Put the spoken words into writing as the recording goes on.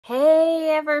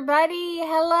Hey everybody,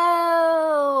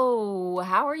 hello!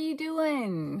 How are you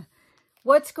doing?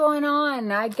 What's going on?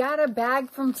 I got a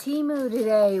bag from Temu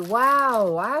today.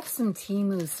 Wow, I have some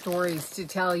Temu stories to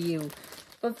tell you.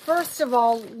 But first of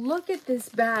all, look at this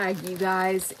bag, you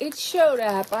guys. It showed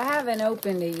up, I haven't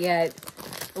opened it yet,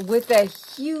 with a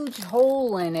huge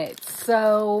hole in it.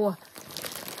 So,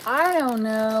 I don't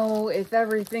know if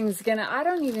everything's gonna, I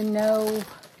don't even know.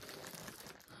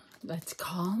 Let's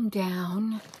calm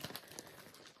down.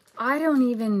 I don't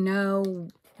even know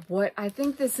what, I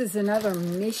think this is another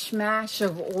mishmash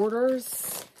of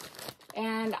orders.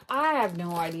 And I have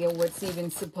no idea what's even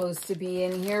supposed to be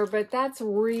in here, but that's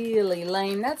really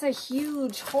lame. That's a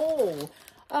huge hole.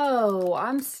 Oh,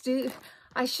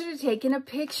 I should have taken a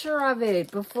picture of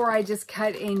it before I just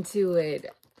cut into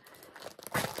it.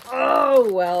 Oh,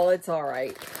 well, it's all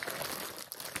right.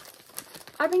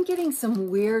 I've been getting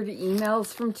some weird emails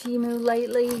from Temu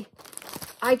lately.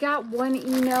 I got one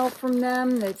email from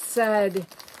them that said,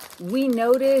 we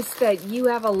noticed that you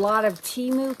have a lot of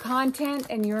Temu content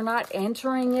and you're not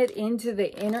entering it into the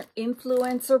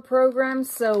influencer program.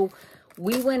 So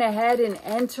we went ahead and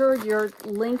entered your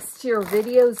links to your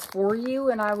videos for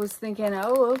you. And I was thinking,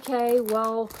 oh, okay,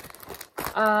 well,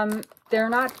 they're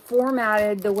not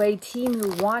formatted the way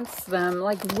Temu wants them.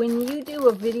 Like when you do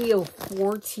a video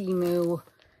for Temu,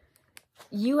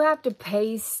 you have to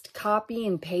copy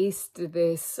and paste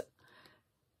this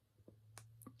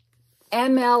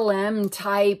MLM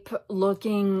type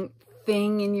looking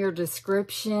thing in your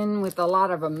description with a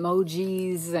lot of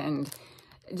emojis and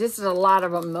just a lot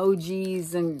of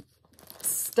emojis and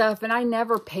stuff. And I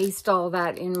never paste all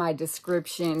that in my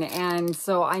description. And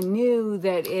so I knew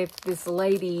that if this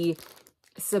lady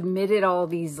submitted all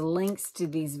these links to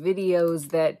these videos,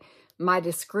 that my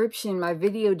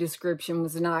video description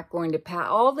was not going to pass.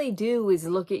 All they do is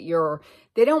look at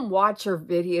they don't watch your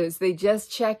videos. They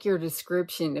just check your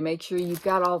description to make sure you've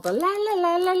got all the la la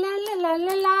la la la la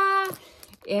la la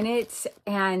in it.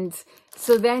 And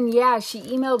so then, yeah, she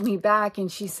emailed me back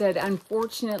and she said,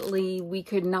 unfortunately, we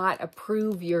could not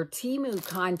approve your Temu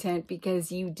content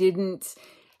because you didn't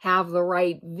have the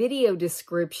right video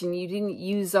description. You didn't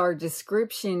use our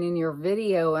description in your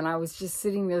video. And I was just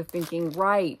sitting there thinking,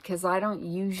 right, because I don't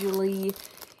usually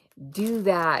do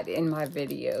that in my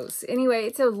videos. Anyway,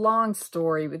 it's a long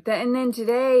story. And then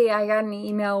today I got an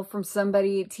email from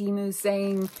somebody at Temu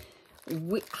saying,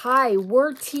 hi,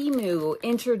 we're Temu,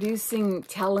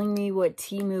 telling me what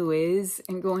Temu is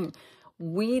and going,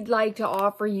 we'd like to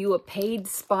offer you a paid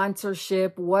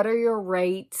sponsorship. What are your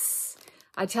rates?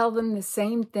 I tell them the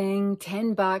same thing,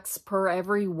 $10 per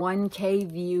every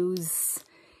 1K views.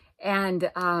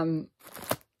 And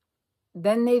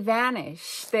then they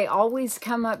vanish. They always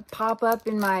pop up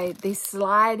they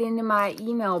slide into my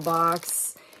email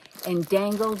box and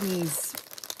dangle these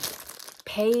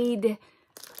paid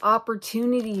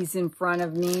opportunities in front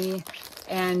of me.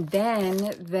 And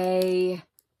then they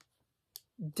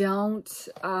don't,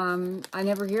 I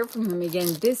never hear from them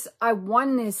again. I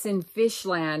won this in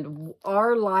Fishland,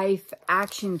 Our Life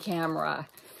action camera.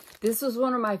 This was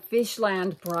one of my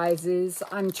Fishland prizes.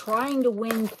 I'm trying to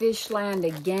win Fishland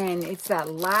again. It's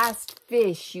that last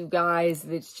fish, you guys,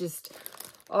 that's just,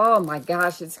 oh my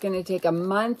gosh, it's going to take a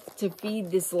month to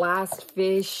feed this last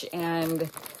fish,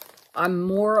 and I'm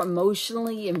more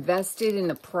emotionally invested in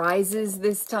the prizes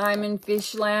this time in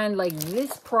Fishland. Like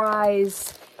this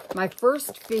prize, my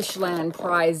first Fishland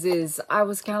prizes, I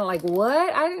was kind of like,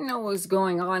 what? I didn't know what was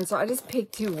going on. So I just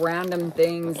picked two random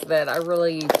things that I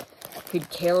really could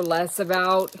care less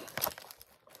about.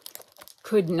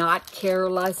 Could not care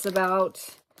less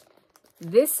about.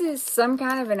 This is some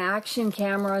kind of an action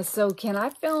camera. So can I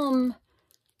film?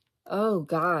 Oh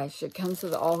gosh, it comes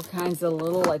with all kinds of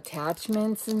little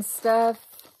attachments and stuff.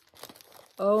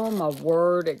 Oh my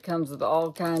word, it comes with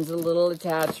all kinds of little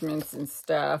attachments and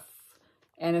stuff.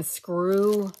 And a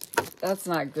screw. That's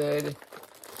not good.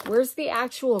 Where's the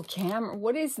actual camera?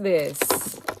 What is this?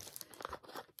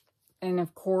 And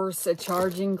of course, a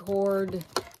charging cord.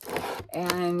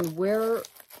 And where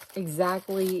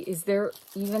exactly, is there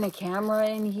even a camera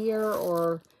in here?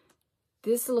 Or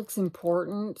this looks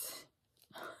important.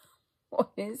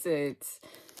 What is it?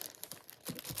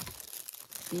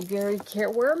 Be very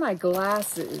careful. Where are my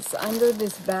glasses? Under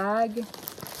this bag?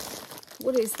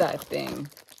 What is that thing?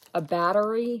 A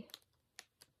battery?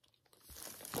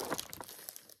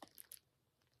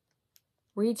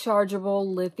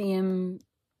 Rechargeable lithium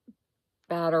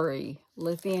battery.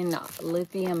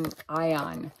 Lithium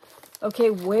ion. Okay,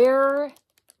 where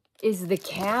is the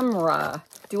camera?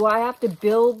 Do I have to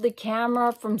build the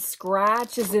camera from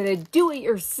scratch? Is it a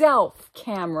do-it-yourself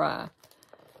camera?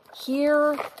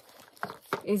 here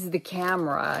is the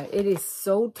camera. It is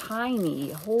so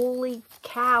tiny. Holy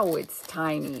cow, it's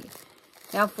tiny.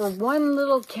 Now, for one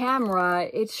little camera,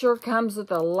 it sure comes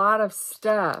with a lot of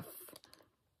stuff.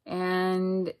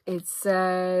 And it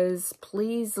says,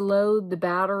 please load the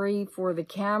battery for the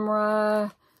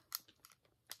camera.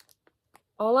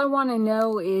 All I want to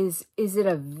know is it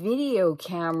a video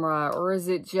camera or is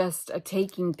it just a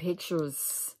taking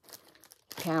pictures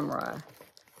camera?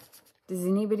 Does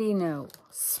anybody know?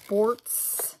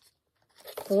 Sports,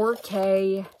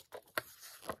 4K.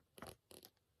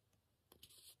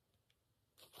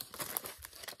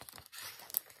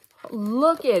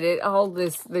 Look at it, all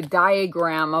this, the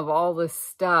diagram of all this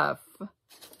stuff.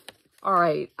 All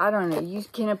right, I don't know. You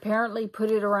can apparently put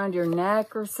it around your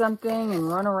neck or something and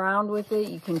run around with it.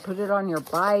 You can put it on your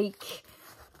bike.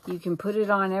 You can put it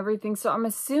on everything. So I'm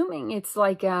assuming it's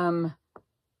like, I'm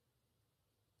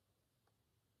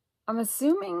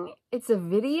assuming it's a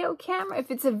video camera.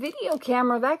 If it's a video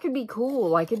camera, that could be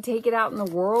cool. I could take it out in the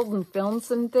world and film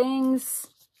some things.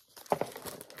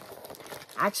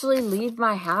 Actually leave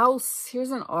my house.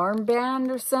 Here's an armband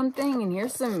or something. And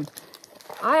here's some,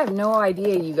 I have no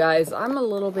idea, you guys. I'm a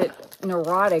little bit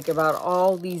neurotic about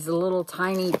all these little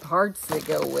tiny parts that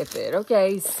go with it.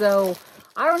 Okay, so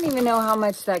I don't even know how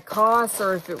much that costs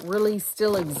or if it really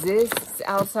still exists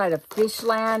outside of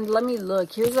Fishland. Let me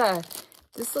look. Here's a,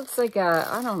 this looks like a,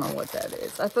 I don't know what that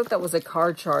is. I thought that was a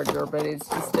car charger, but it's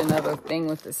just another thing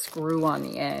with a screw on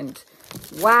the end.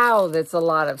 Wow, that's a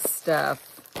lot of stuff.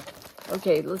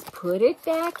 Okay, let's put it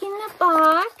back in the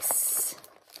box.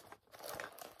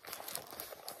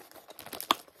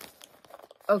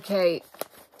 Okay.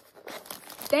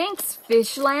 Thanks,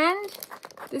 Fishland.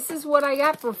 This is what I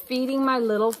got for feeding my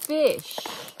little fish.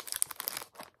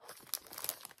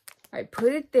 All right,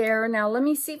 put it there. Now, let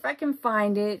me see if I can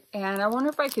find it. And I wonder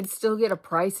if I could still get a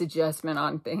price adjustment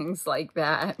on things like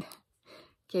that.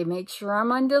 Okay, make sure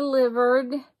I'm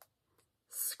undelivered.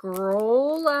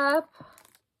 Scroll up.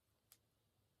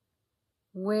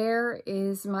 Where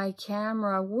is my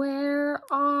camera? Where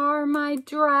are my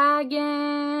dragons?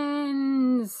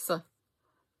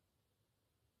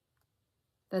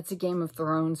 That's a Game of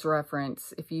Thrones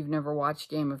reference if you've never watched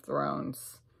Game of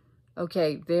Thrones.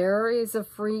 Okay, there is a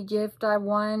free gift I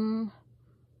won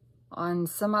on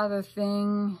some other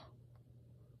thing.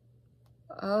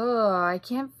 Oh, I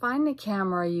can't find the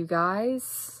camera, you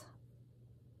guys.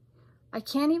 I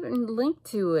can't even link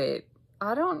to it.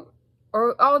 I don't...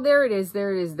 Or, oh, there it is,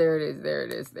 there it is, there it is, there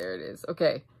it is, there it is.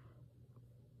 Okay.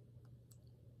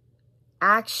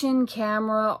 Action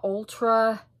camera,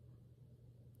 ultra.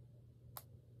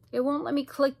 It won't let me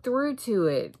click through to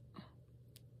it.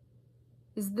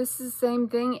 Is this the same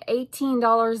thing?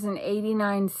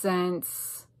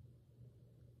 $18.89.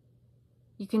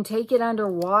 You can take it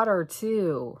underwater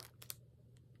too.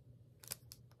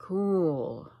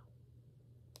 Cool.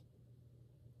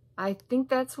 I think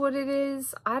that's what it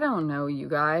is. I don't know, you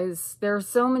guys. There are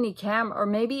so many or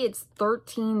maybe it's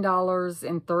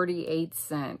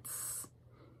 $13.38.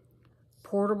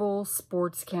 Portable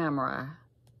sports camera.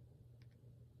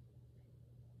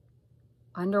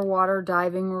 Underwater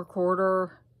diving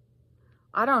recorder.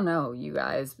 I don't know, you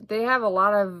guys. They have a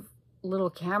lot of little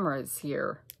cameras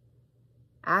here.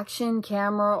 Action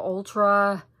camera,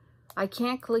 ultra. I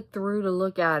can't click through to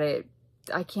look at it.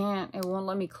 I can't, it won't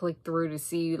let me click through to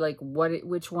see like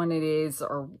which one it is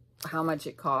or how much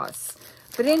it costs.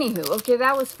 But anywho, okay,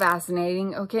 that was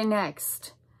fascinating. Okay,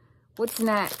 next. What's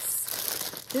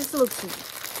next? This looks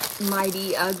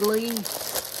mighty ugly.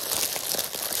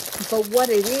 But what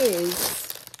it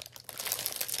is,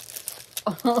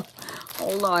 oh,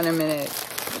 hold on a minute.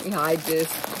 Let me hide this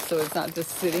so it's not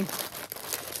just sitting.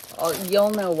 Oh,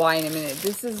 you'll know why in a minute.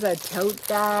 This is a tote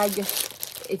bag.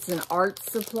 It's an art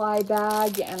supply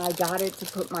bag, and I got it to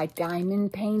put my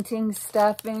diamond painting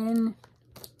stuff in.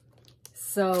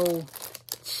 So,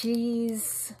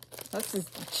 cheese. That's a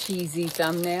cheesy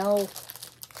thumbnail.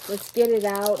 Let's get it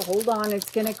out. Hold on, it's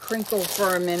going to crinkle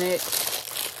for a minute.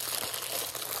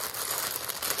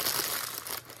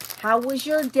 How was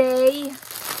your day?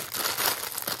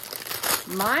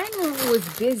 Mine was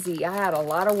busy. I had a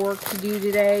lot of work to do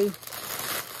today.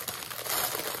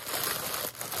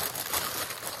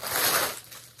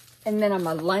 And then on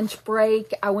my lunch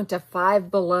break, I went to Five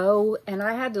Below, and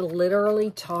I had to literally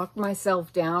talk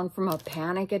myself down from a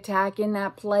panic attack in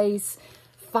that place.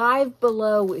 Five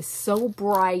Below is so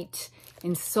bright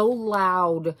and so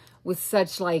loud with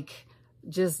such like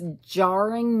just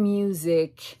jarring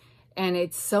music, and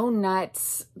it's so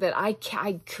nuts that I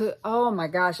could, oh my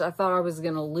gosh, I thought I was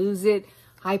going to lose it.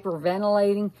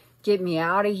 Hyperventilating, get me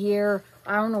out of here.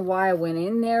 I don't know why I went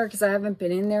in there, because I haven't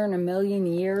been in there in a million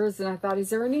years. And I thought, is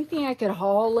there anything I could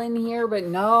haul in here? But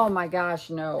no, my gosh,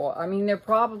 no. I mean, there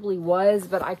probably was,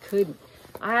 but I couldn't.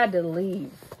 I had to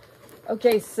leave.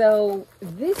 Okay, so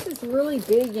this is really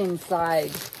big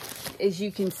inside. As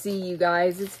you can see, you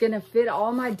guys, it's going to fit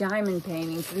all my diamond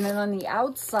paintings. And then on the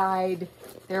outside,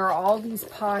 there are all these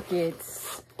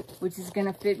pockets, which is going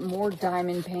to fit more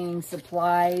diamond painting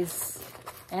supplies.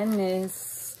 And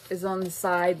this is on the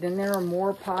side. Then there are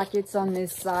more pockets on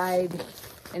this side.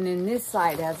 And then this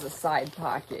side has a side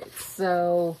pocket.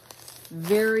 So,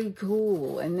 very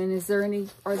cool. And then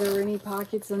are there any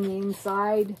pockets on the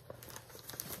inside?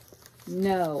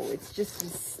 No, it's just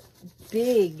this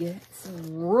big,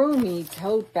 roomy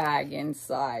tote bag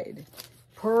inside.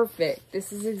 Perfect.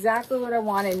 This is exactly what I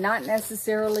wanted. Not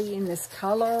necessarily in this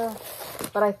color,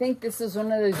 but I think this is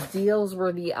one of those deals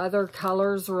where the other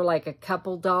colors were like a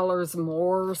couple dollars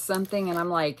more or something. And I'm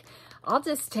like, I'll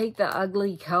just take the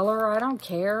ugly color. I don't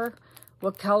care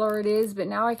what color it is, but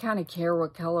now I kind of care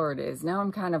what color it is. Now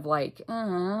I'm kind of like,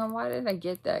 why did I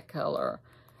get that color?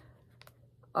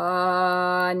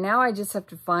 Now I just have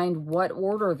to find what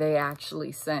order they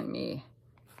actually sent me.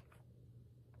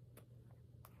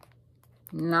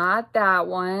 Not that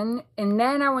one. And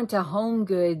then I went to Home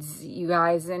Goods, you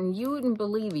guys, and you wouldn't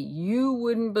believe it. You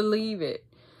wouldn't believe it.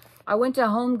 I went to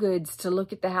Home Goods to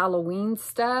look at the Halloween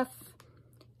stuff,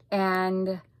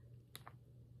 and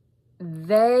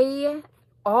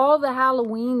all the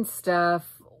Halloween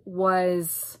stuff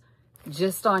was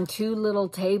just on 2 little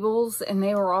tables, and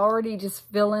they were already just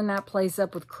filling that place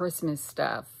up with Christmas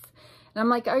stuff. And I'm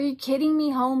like, are you kidding me,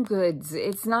 Home Goods?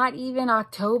 It's not even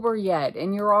October yet,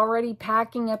 and you're already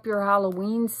packing up your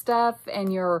Halloween stuff,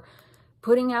 and you're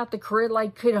putting out the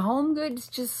like, could Home Goods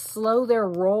just slow their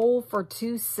roll for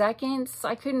 2 seconds?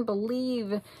 I couldn't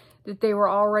believe that they were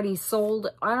already sold.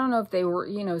 I don't know if they were,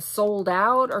 sold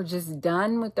out or just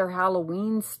done with their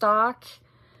Halloween stock.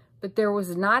 But there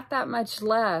was not that much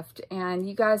left. And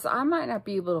you guys, I might not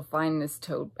be able to find this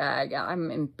tote bag.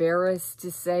 I'm embarrassed to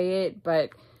say it,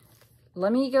 but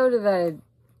let me go to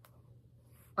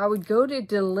I would go to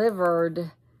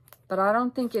delivered, but I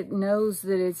don't think it knows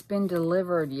that it's been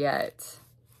delivered yet.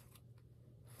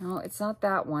 No, it's not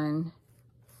that one.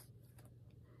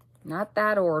 Not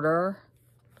that order.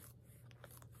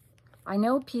 I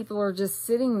know people are just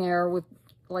sitting there with,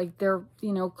 like, they're,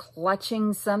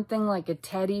 clutching something like a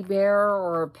teddy bear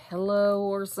or a pillow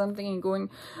or something and going,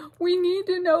 we need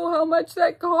to know how much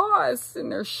that costs.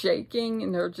 And they're shaking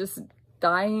and they're just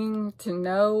dying to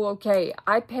know. Okay,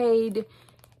 I paid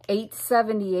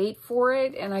 $8.78 for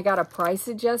it, and I got a price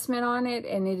adjustment on it,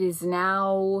 and it is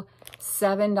now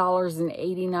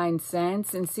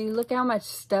 $7.89. And see, look how much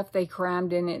stuff they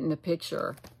crammed in it in the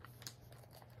picture.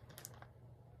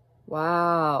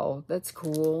 Wow, that's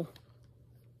cool.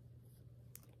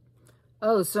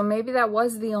 Oh, so maybe that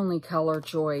was the only color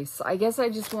choice. I guess I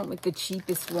just went with the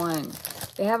cheapest one.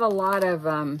 They have a lot of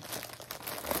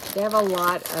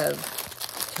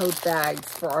tote bags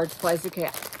for art supplies.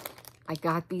 Okay, I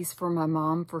got these for my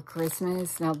mom for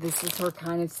Christmas. Now this is her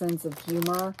kind of sense of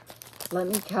humor. Let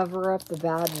me cover up the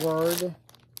bad word.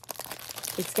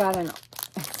 It's got an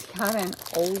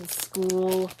old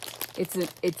school. It's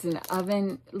an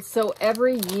oven. So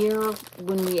every year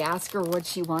when we ask her what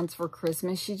she wants for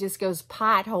Christmas, she just goes,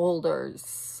 pot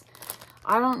holders.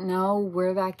 I don't know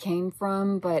where that came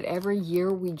from, but every year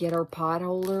we get our pot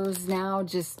holders now,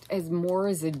 just more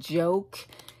as a joke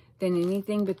than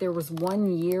anything. But there was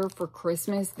one year for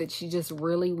Christmas that she just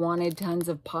really wanted tons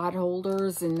of pot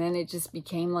holders, and then it just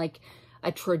became like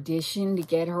a tradition to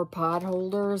get her pot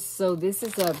holders. So this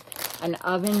is an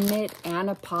oven mitt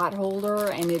and a pot holder,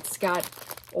 and it's got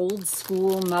old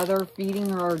school mother feeding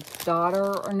her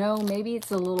daughter, or no, maybe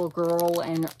it's a little girl,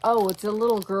 and oh, it's a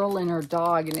little girl and her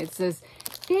dog, and it says,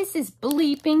 this is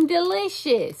bleeping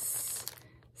delicious.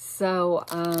 So,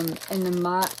 and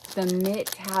the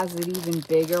mitt has it even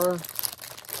bigger,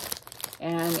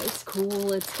 and it's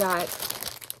cool. It's got,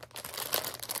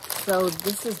 so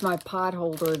this is my pot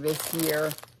holder this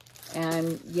year,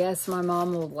 and yes, my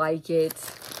mom will like it.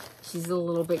 She's a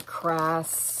little bit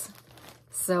crass.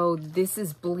 So this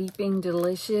is bleeping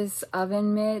delicious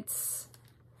oven mitts.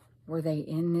 Were they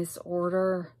in this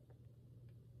order?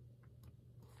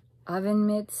 Oven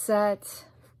mitt set.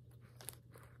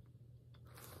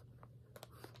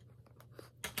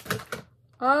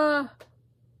 Oh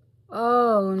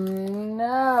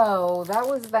no, that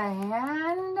was the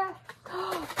hand?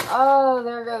 Oh,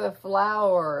 there go the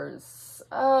flowers.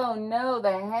 Oh no,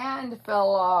 the hand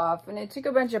fell off, and it took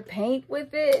a bunch of paint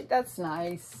with it. That's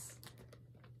nice.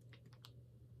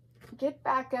 Get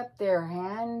back up there,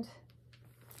 hand.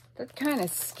 That kind of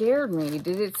scared me.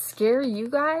 Did it scare you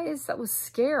guys? That was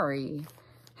scary.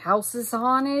 House is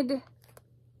haunted.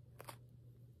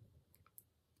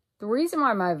 The reason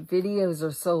why my videos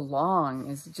are so long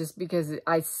is just because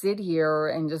I sit here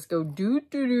and just go do,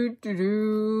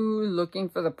 looking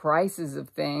for the prices of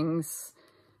things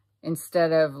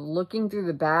instead of looking through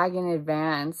the bag in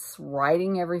advance,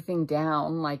 writing everything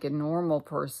down like a normal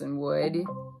person would.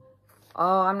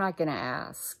 Oh, I'm not going to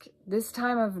ask. This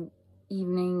time of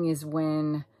evening is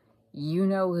when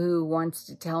you-know-who wants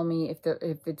to tell me if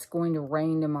it's going to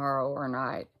rain tomorrow or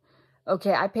not.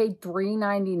 Okay, I paid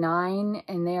 $3.99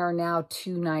 and they are now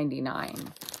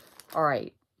 $2.99. All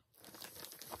right.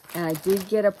 And I did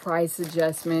get a price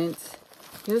adjustment.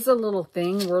 Here's a little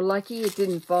thing. We're lucky it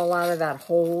didn't fall out of that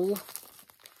hole.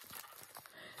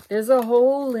 There's a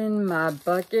hole in my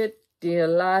bucket, dear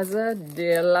Liza,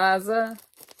 dear Liza.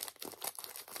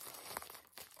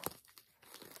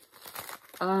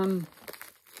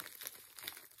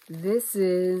 This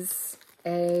is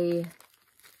a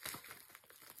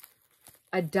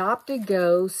Adopt a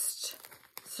Ghost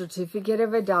certificate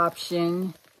of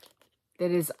adoption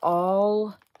that is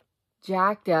all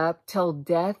jacked up. Till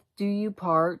death do you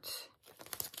part.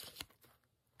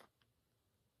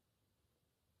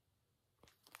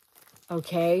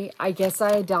 Okay, I guess I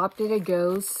adopted a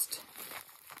ghost.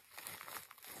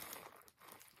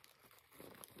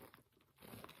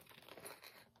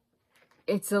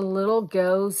 It's a little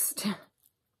ghost.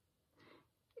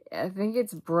 I think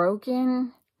it's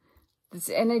broken. It's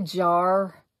in a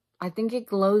jar. I think it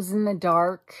glows in the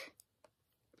dark.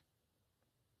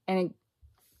 And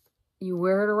you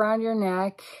wear it around your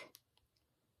neck.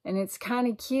 And it's kind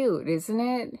of cute, isn't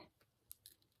it?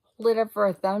 Hold it up for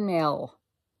a thumbnail.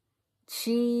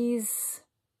 Cheese.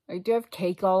 I do have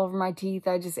cake all over my teeth.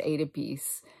 I just ate a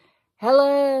piece.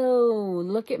 Hello,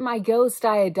 look at my ghost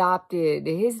I adopted.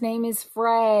 His name is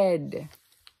Fred.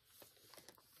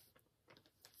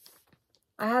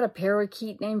 I had a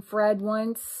parakeet named Fred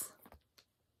once.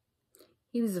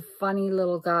 He was a funny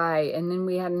little guy. And then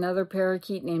we had another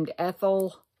parakeet named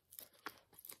Ethel.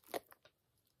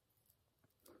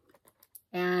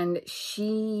 And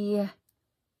she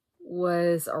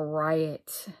was a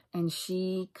riot. And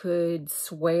she could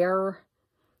swear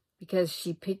because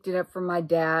she picked it up from my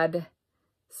dad.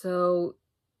 So,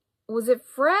 was it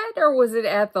Fred or was it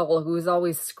Ethel who was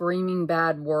always screaming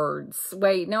bad words?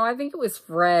 Wait, no, I think it was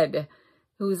Fred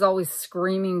who was always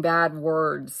screaming bad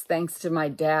words, thanks to my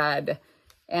dad.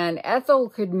 And Ethel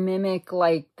could mimic,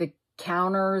 like, the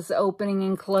counters opening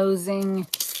and closing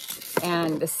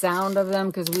and the sound of them,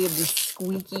 because we have these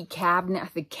squeaky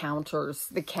cabinets,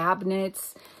 the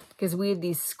cabinets, because we have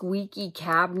these squeaky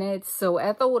cabinets. So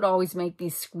Ethel would always make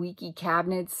these squeaky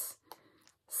cabinets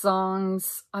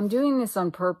songs. I'm doing this on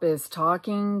purpose,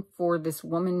 talking for this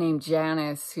woman named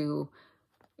Janice, who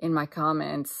in my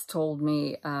comments told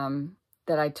me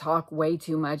that I talk way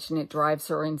too much and it drives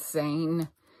her insane.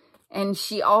 And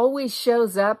she always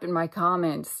shows up in my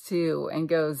comments too and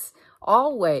goes,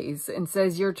 always, and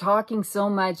says, you're talking so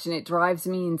much and it drives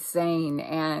me insane.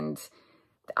 And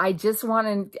I just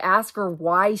want to ask her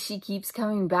why she keeps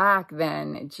coming back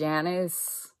then,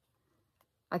 Janice.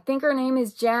 I think her name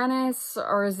is Janice,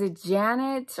 or is it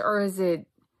Janet, or is it,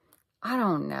 I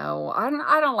don't know. I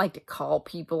don't like to call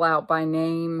people out by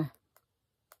name.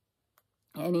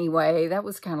 Anyway, that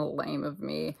was kind of lame of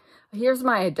me. Here's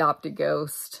my Adopt a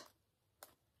Ghost.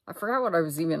 I forgot what I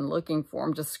was even looking for.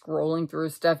 I'm just scrolling through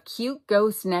stuff. Cute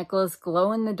ghost necklace,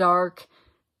 glow in the dark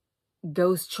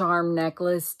ghost charm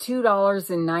necklace,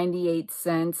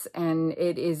 $2.98, and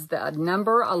it is the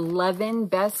number 11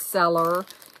 bestseller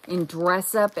in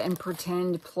dress up and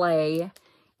pretend play.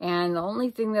 And the only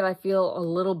thing that I feel a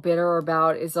little bitter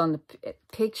about is on the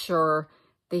picture,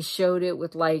 they showed it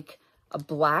with like a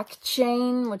black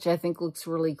chain, which I think looks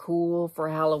really cool for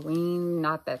Halloween,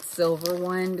 not that silver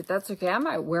one, but that's okay. I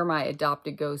might wear my Adopt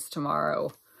a Ghost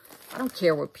tomorrow. I don't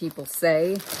care what people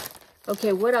say.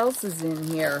 Okay, what else is in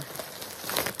here?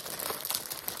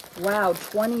 Wow,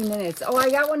 20 minutes. Oh, I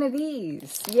got one of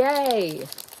these. Yay.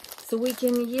 So we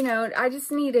can, you know, I just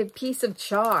need a piece of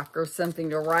chalk or something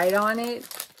to write on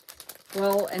it.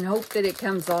 Well, and hope that it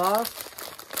comes off.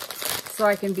 So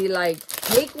I can be like,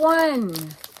 take one.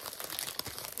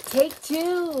 Take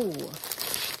two.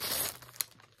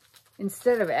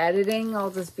 Instead of editing, I'll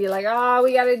just be like, oh,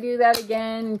 we got to do that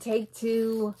again. Take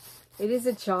two. It is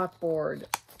a chalkboard.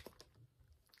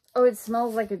 Oh, it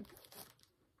smells like it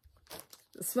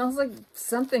smells like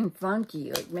something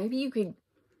funky. Like maybe if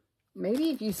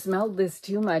you smelled this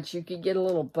too much, you could get a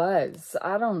little buzz.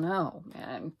 I don't know,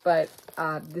 man. But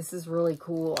this is really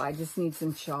cool. I just need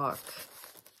some chalk.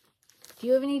 Do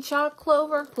you have any chalk,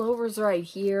 Clover? Clover's right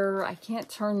here. I can't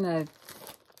turn it.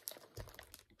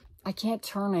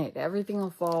 Everything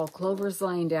will fall. Clover's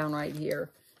laying down right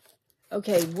here.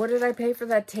 Okay, what did I pay for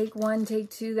that take 1, take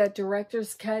 2, that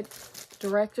director's cut,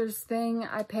 director's thing?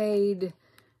 I paid,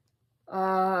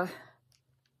 it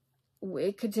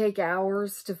could take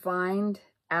hours to find.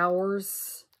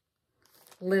 Hours.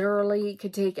 Literally, it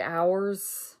could take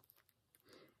hours.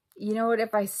 You know what?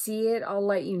 If I see it, I'll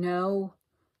let you know.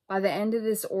 By the end of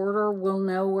this order, we'll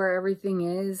know where everything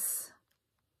is.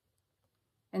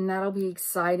 And that'll be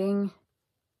exciting.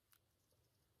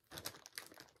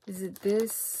 Is it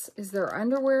this? Is there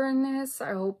underwear in this?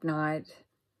 I hope not.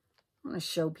 I'm going to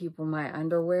show people my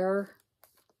underwear.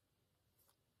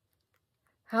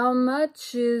 How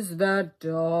much is that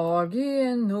doggy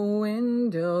in the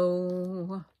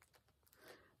window?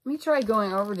 Let me try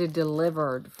going over to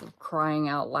delivered, for crying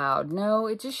out loud. No,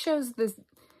 it just shows this.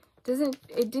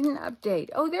 It didn't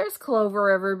update. Oh, there's Clover,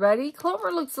 everybody.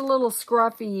 Clover looks a little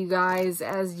scruffy, you guys,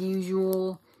 as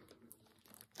usual.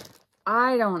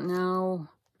 I don't know.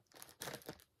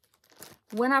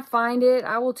 When I find it,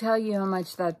 I will tell you how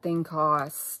much that thing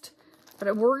cost.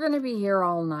 But we're going to be here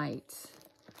all night.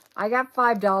 I got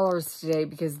 $5 today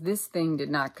because this thing did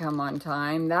not come on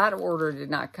time. That order did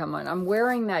not come on. I'm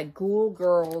wearing that Ghoul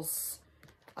Girls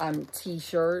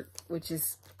t-shirt, which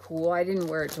is cool. I didn't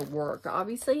wear it to work,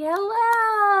 obviously. Hello.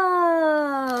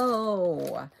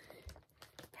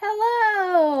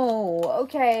 Hello.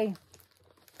 Okay.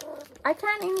 I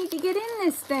kind of need to get in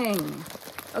this thing.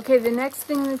 Okay, the next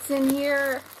thing that's in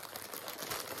here,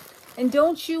 and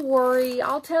don't you worry,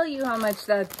 I'll tell you how much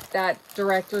that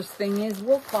director's thing is.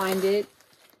 We'll find it.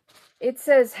 It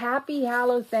says, Happy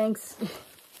Hallow Thanks.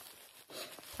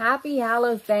 Happy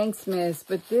Hallow Thanksmas,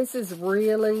 but this is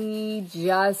really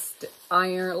just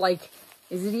iron. Like,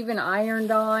 is it even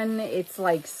ironed on? It's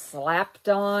like slapped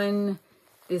on.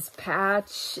 This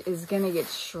patch is going to get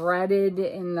shredded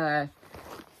in the...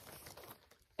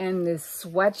 And this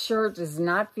sweatshirt does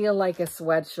not feel like a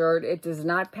sweatshirt. It does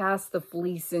not pass the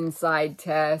fleece inside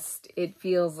test. It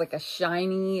feels like a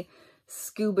shiny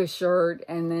scuba shirt.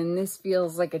 And then this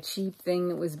feels like a cheap thing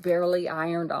that was barely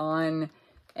ironed on.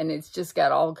 And it's just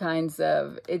got all kinds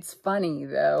of... It's funny,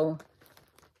 though.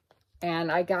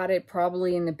 And I got it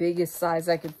probably in the biggest size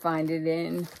I could find it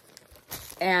in.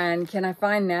 And can I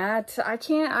find that? I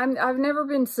can't. I've never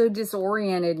been so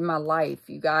disoriented in my life,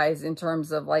 you guys, in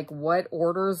terms of like what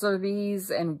orders are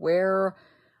these and where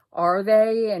are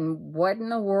they and what in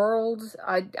the world.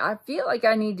 I feel like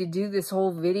I need to do this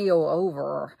whole video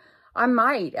over. I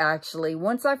might actually.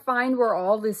 Once I find where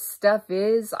all this stuff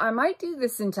is, I might do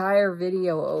this entire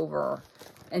video over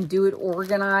and do it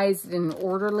organized in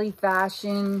orderly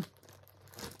fashion.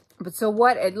 But so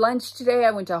what, at lunch today,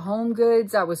 I went to Home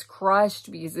Goods. I was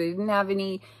crushed because they didn't have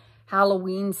any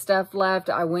Halloween stuff left.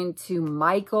 I went to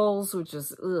Michael's, which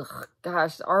is, ugh,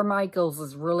 gosh, our Michael's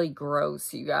is really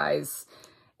gross, you guys.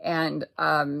 And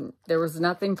there was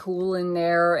nothing cool in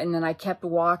there. And then I kept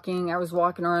walking. I was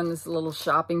walking around this little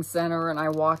shopping center, and I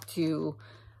walked to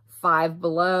Five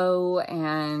Below,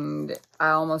 and I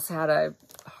almost had a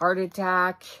heart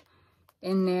attack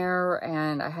in there,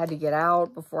 and I had to get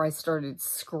out before I started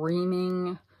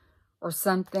screaming or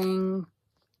something.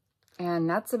 And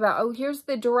that's about... Oh, here's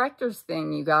the director's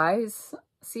thing, you guys.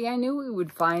 See, I knew we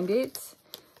would find it.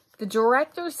 The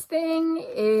director's thing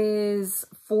is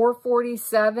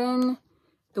 $4.47.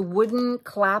 The wooden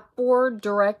clapboard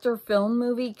director film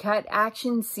movie cut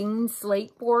action scene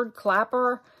slate board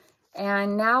clapper.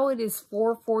 And now it is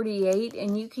 $4.48,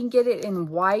 and you can get it in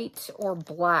white or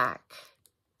black.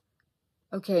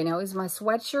 Okay, now is my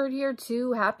sweatshirt here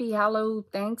too? Happy Hallow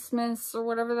Thanksmas or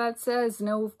whatever that says?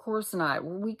 No, of course not.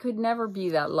 We could never be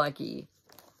that lucky.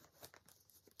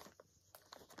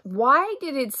 Why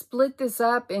did it split this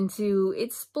up into...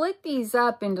 It split these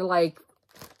up into like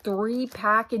 3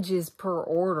 packages per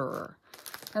order.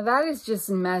 Now that is just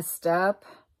messed up.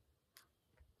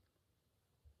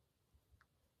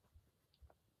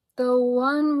 The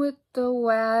one with the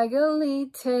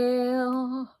waggly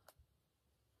tail.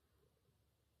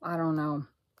 I don't know.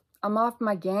 I'm off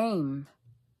my game.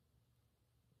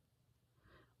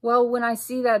 Well, when I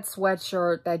see that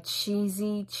sweatshirt, that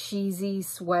cheesy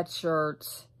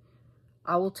sweatshirt,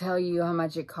 I will tell you how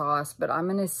much it costs, but I'm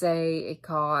going to say it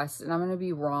costs, and I'm going to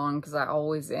be wrong because I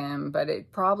always am, but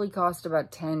it probably cost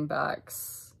about 10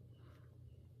 bucks.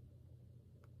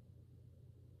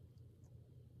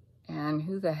 And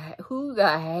who the hell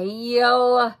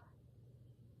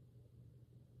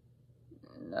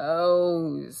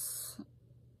knows?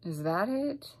 Is that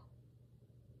it?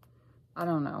 I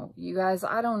don't know. You guys,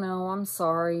 I don't know. I'm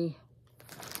sorry.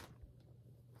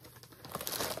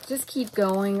 Just keep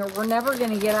going, or we're never going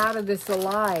to get out of this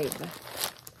alive.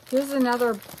 Here's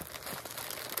another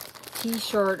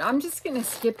t-shirt. I'm just going to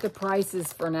skip the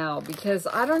prices for now because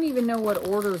I don't even know what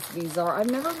orders these are.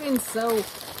 I've never been so,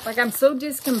 like, I'm so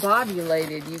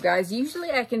discombobulated, you guys.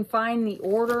 Usually I can find the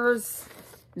orders.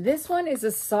 This one is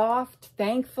a soft,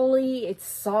 thankfully. It's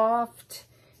soft.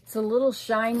 It's a little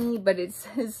shiny, but it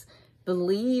says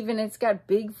believe, and it's got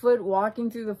Bigfoot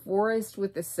walking through the forest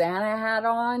with the Santa hat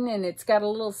on, and it's got a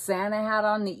little Santa hat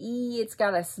on the E. It's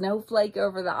got a snowflake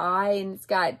over the I, and it's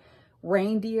got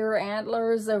reindeer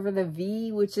antlers over the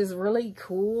V, which is really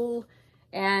cool.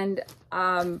 And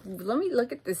let me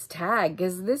look at this tag,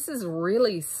 because this is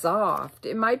really soft.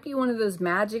 It might be one of those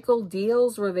magical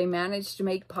deals where they managed to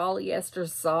make polyester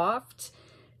soft.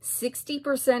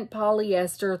 60%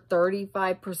 polyester,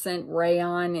 35%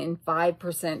 rayon, and 5%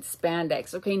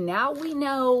 spandex. Okay, now we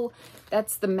know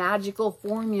that's the magical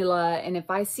formula, and if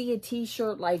I see a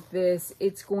t-shirt like this,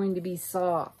 it's going to be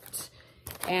soft.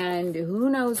 And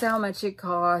who knows how much it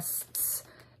costs.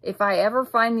 If I ever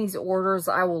find these orders,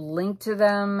 I will link to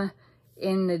them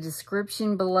in the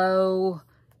description below.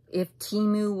 If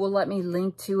Temu will let me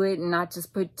link to it and not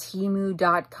just put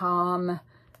temu.com.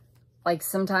 Like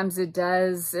sometimes it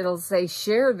does, it'll say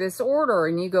share this order,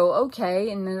 and you go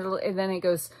okay, and then it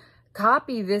goes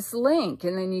copy this link,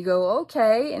 and then you go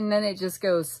okay, and then it just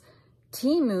goes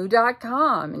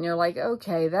temu.com, and you're like,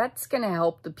 okay, that's gonna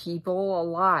help the people a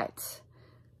lot,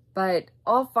 but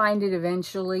I'll find it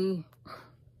eventually.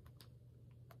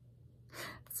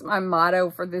 It's my motto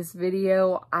for this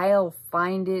video. I'll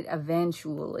find it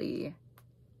eventually.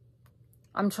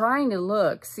 I'm trying to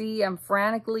look. See, I'm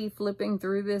frantically flipping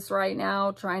through this right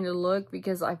now, trying to look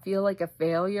because I feel like a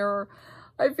failure.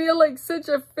 I feel like such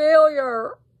a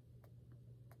failure.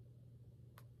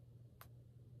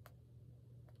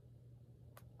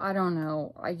 I don't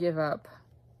know. I give up.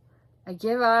 I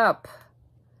give up.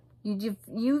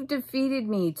 You defeated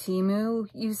me, Temu.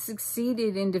 You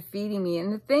succeeded in defeating me.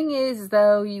 And the thing is,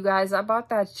 though, you guys, I bought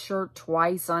that shirt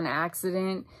twice on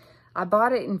accident. I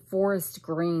bought it in forest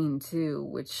green too,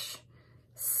 which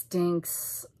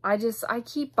stinks. I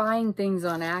keep buying things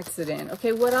on accident.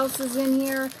 Okay, what else is in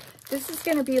here? This is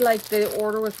going to be like the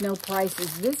order with no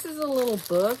prices. This is a little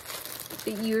book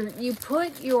that you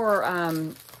put your,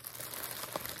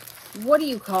 what do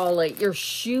you call it? Your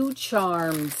shoe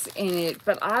charms in it.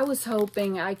 But I was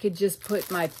hoping I could just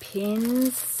put my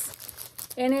pins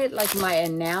in it, like my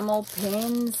enamel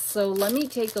pins. So let me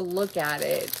take a look at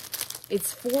it.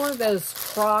 It's for those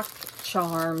croc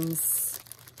charms.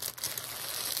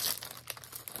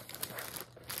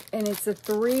 And it's a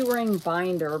 3-ring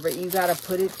binder, but you got to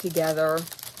put it together.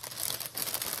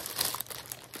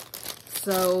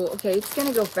 So, okay, it's going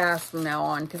to go fast from now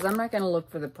on because I'm not going to look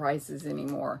for the prices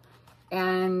anymore.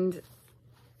 And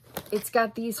it's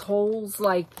got these holes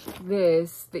like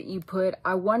this that you put.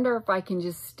 I wonder if I can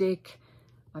just stick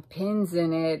my pins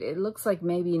in it. It looks like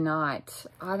maybe not.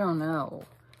 I don't know.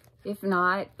 If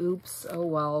not, oops, oh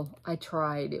well, I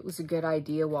tried. It was a good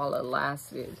idea while it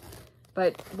lasted.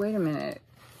 But wait a minute.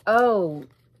 Oh,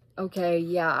 okay,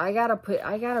 yeah, I gotta put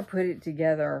it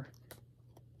together.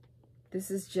 This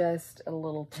is just a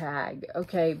little tag.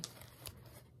 Okay,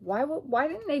 why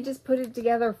didn't they just put it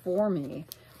together for me?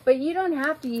 But you don't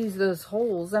have to use those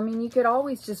holes. I mean, you could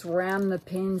always just ram the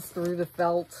pins through the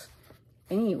felt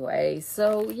anyway.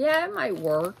 So yeah, it might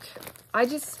work.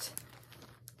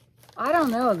 I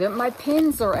don't know. My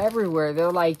pins are everywhere.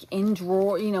 They're like in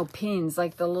drawer, you know, pins,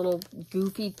 like the little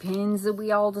goofy pins that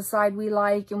we all decide we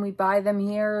like and we buy them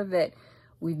here that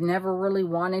we've never really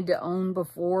wanted to own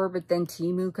before. But then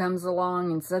Temu comes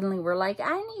along and suddenly we're like,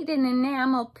 I need an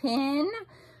enamel pin.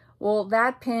 Well,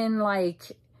 that pin,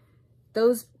 like,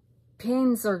 those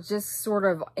pins are just sort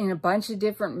of in a bunch of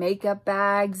different makeup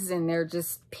bags, and they're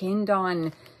just pinned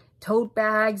on tote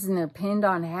bags, and they're pinned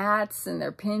on hats, and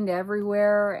they're pinned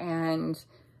everywhere, and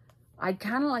I'd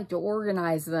kind of like to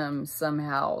organize them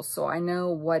somehow so I know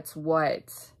what's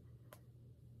what.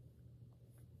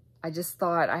 I just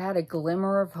thought I had a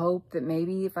glimmer of hope that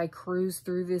maybe if I cruised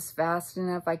through this fast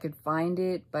enough, I could find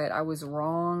it, but I was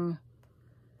wrong.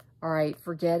 All right,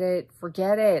 forget it.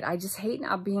 Forget it. I just hate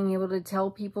not being able to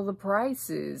tell people the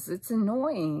prices. It's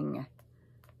annoying.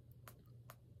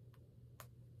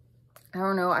 I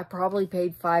don't know. I probably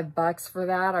paid $5 for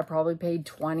that. I probably paid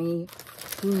 20.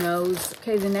 Who knows?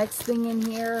 Okay, the next thing in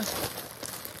here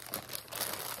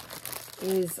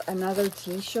is another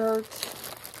t-shirt.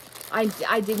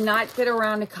 I did not get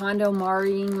around to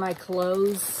Condomaring my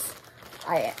clothes.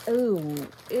 Ooh,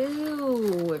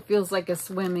 it feels like a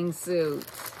swimming suit.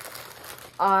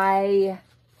 I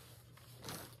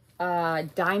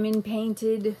diamond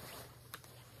painted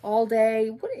all day.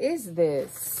 What is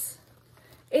this?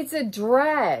 It's a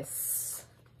dress.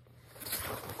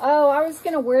 Oh, I was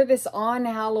going to wear this on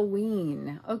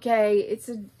Halloween. Okay, it's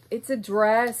a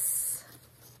dress.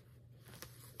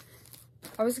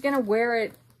 I was going to wear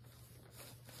it.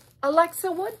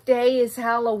 Alexa, what day is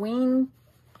Halloween?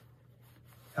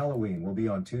 Halloween will be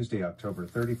on Tuesday, October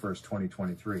 31st,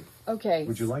 2023. Okay.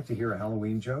 Would you like to hear a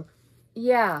Halloween joke?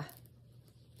 Yeah.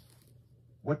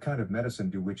 What kind of medicine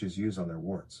do witches use on their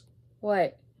warts?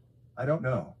 What? I don't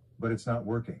know, but it's not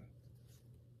working.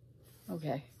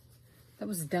 Okay. That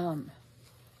was dumb.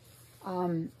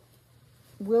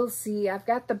 We'll see. I've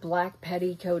got the black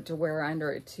petticoat to wear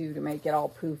under it too to make it all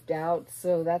poofed out.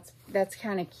 So that's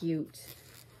kind of cute.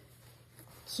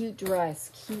 Cute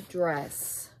dress. Cute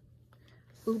dress.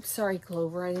 Oops, sorry,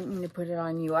 Clover. I didn't mean to put it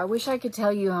on you. I wish I could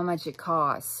tell you how much it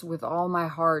costs. With all my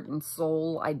heart and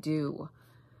soul, I do.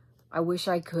 I wish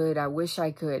I could. I wish I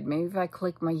could. Maybe if I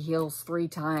click my heels 3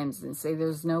 times and say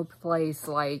there's no place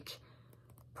like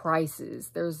prices.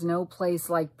 There's no place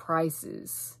like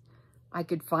prices. I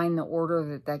could find the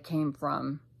order that came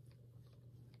from.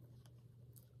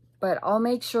 But I'll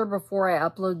make sure before I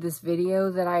upload this video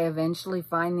that I eventually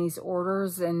find these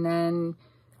orders and then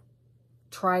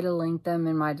try to link them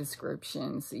in my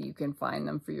description so you can find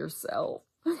them for yourself.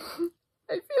 I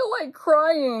feel like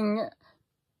crying.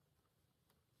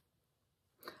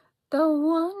 The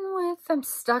one with... I'm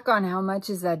stuck on how much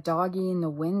is that doggy in the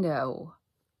window.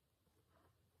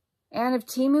 And if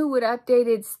Temu would update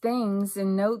its things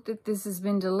and note that this has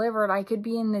been delivered, I could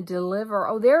be in the deliver.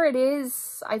 Oh, there it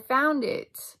is. I found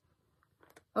it.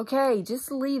 Okay, just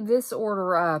leave this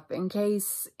order up in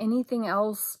case anything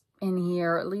else in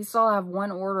here. At least I'll have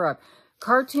one order up.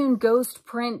 Cartoon ghost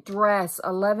print dress,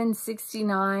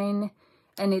 $11.69,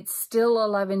 and it's still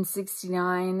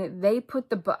 $11.69. They put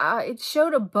the it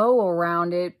showed a bow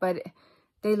around it, but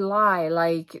they lie.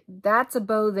 Like, that's a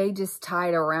bow they just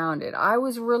tied around it. I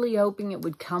was really hoping it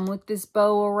would come with this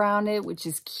bow around it, which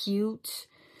is cute.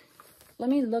 Let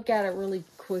me look at it really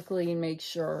quickly and make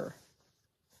sure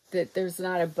that there's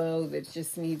not a bow that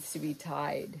just needs to be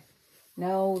tied.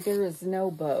 No, there is no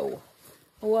bow.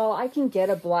 Well, I can get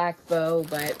a black bow,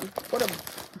 but what a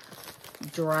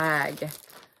drag.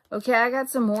 Okay, I got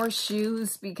some more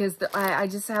shoes because I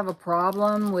just have a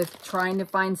problem with trying to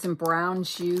find some brown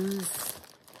shoes.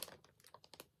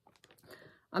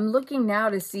 I'm looking now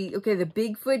to see, okay, the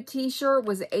Bigfoot t-shirt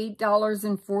was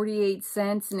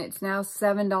 $8.48 and it's now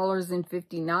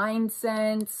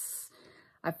 $7.59.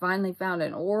 I finally found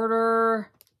an order.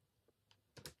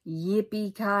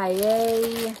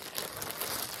 Yippee-ki-yay.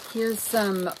 Here's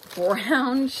some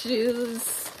brown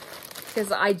shoes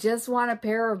because I just want a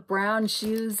pair of brown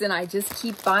shoes and I just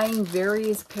keep buying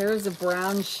various pairs of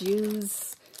brown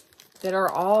shoes that are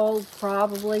all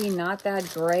probably not that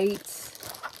great.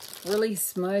 Really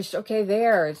smushed. Okay,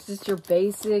 there. It's just your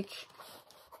basic,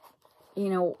 you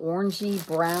know, orangey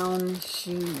brown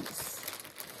shoes.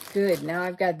 Good. Now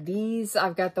I've got these.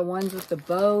 I've got the ones with the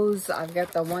bows. I've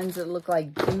got the ones that look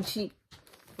like Gucci.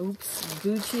 Oops,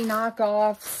 Gucci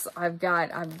knockoffs. I've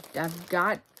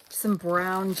got some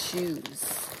brown shoes.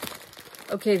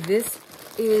 Okay, this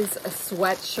is a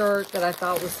sweatshirt that I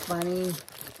thought was funny.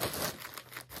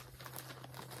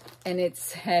 And it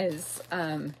says,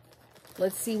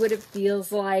 let's see what it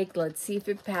feels like. Let's see if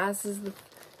it passes the...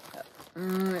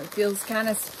 it feels kind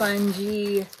of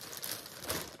spongy.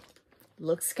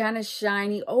 Looks kind of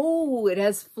shiny. Oh, it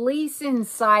has fleece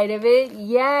inside of it.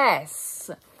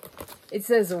 Yes. It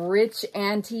says Rich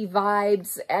Auntie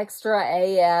Vibes Extra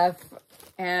AF.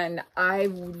 And I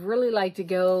would really like to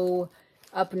go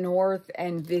up north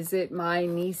and visit my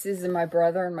nieces and my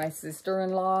brother and my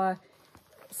sister-in-law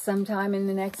sometime in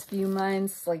the next few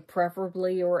months, like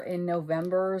preferably or in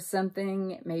November or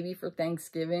something, maybe for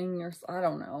Thanksgiving or I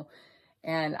don't know.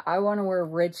 And I want to wear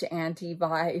Rich Auntie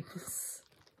Vibes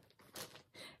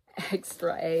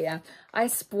Extra AF. I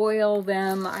spoil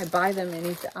them. I buy them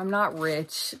anything. I'm not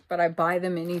rich, but I buy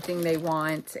them anything they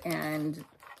want, and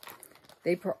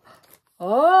they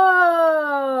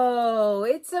oh,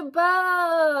 it's a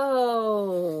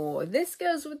bow. This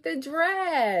goes with the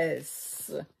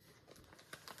dress.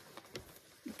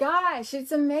 Gosh,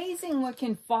 it's amazing what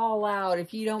can fall out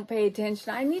if you don't pay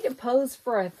attention. I need to pose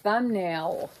for a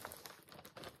thumbnail.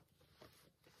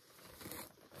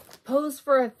 Pose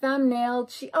for a thumbnail.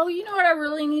 Oh, you know what I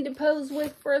really need to pose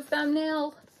with for a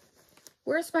thumbnail?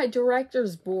 Where's my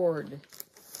director's board?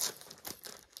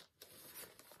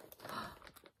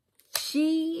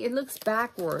 It looks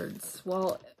backwards.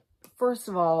 Well, first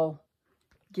of all,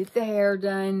 get the hair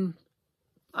done.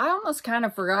 I almost kind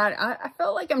of forgot. I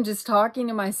felt like I'm just talking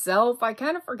to myself. I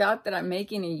kind of forgot that I'm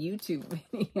making a YouTube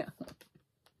video.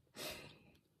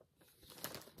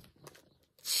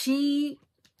 Chi,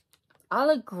 I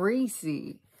look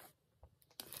greasy.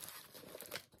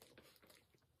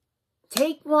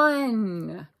 Take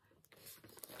one.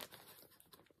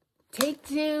 Take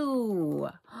two.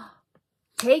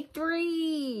 Take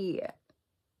three.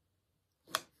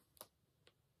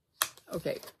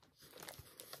 Okay.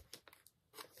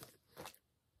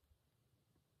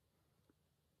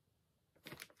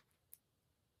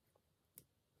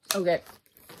 Okay.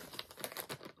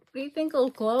 What do you think,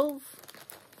 little clove?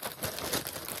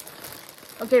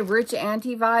 Okay, Rich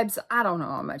Auntie vibes. I don't know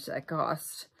how much that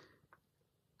cost.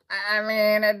 I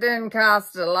mean, it didn't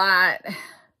cost a lot.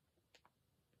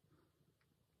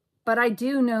 But I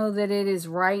do know that it is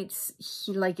right,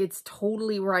 like it's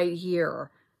totally right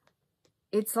here.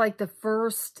 It's like the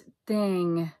first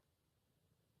thing.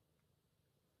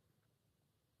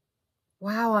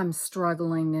 Wow, I'm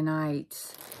struggling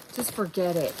tonight. Just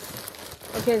forget it.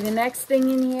 Okay, the next thing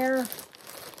in here.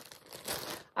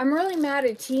 I'm really mad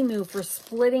at Temu for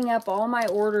splitting up all my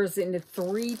orders into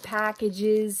 3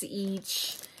 packages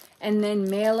each. And then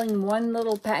mailing one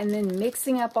little pack. And then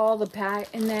mixing up all the pack.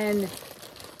 And then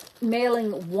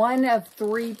mailing 1 of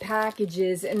 3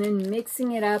 packages. And then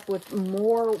mixing it up with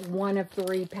more 1 of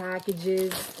 3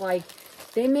 packages. Like,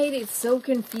 they made it so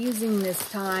confusing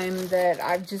this time that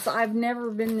I've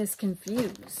never been this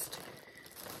confused.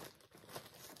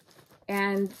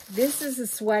 And this is a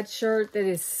sweatshirt that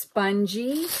is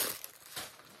spongy.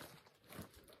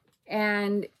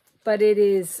 But it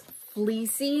is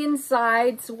fleecy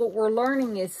inside. So what we're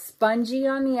learning is spongy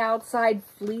on the outside,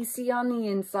 fleecy on the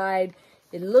inside.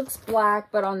 It looks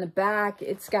black, but on the back,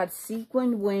 it's got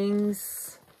sequined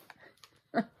wings.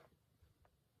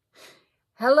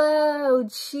 Hello,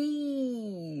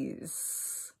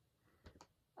 cheese.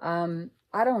 I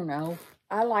don't know.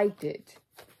 I liked it.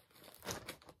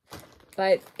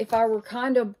 But if I were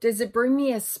kind of, does it bring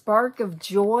me a spark of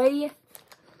joy?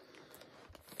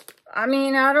 I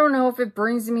mean, I don't know if it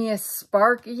brings me a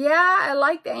spark. Yeah, I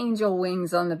like the angel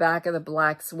wings on the back of the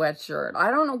black sweatshirt. I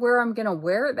don't know where I'm going to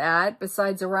wear that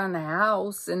besides around the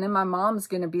house. And then my mom's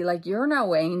going to be like, you're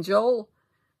no angel.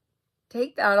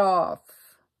 Take that off.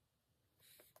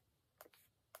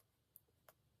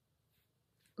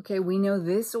 Okay, we know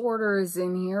this order is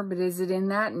in here, but is it in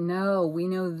that? No. We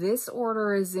know this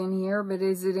order is in here, but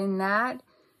is it in that?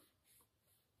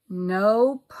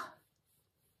 Nope.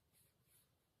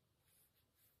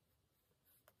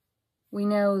 We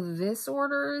know this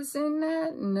order is in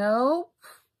that? Nope.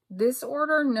 This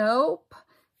order? Nope.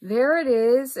 There it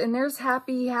is. And there's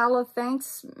Happy Halla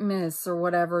Thanks Miss or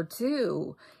whatever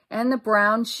too. And the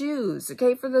brown shoes.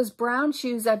 Okay, for those brown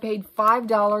shoes, I paid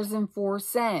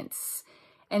 $5.04.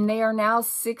 And they are now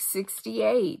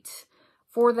 $6.68.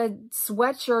 For the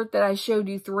sweatshirt that I showed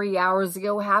you 3 hours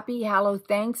ago, Happy Halla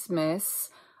Thanks Miss,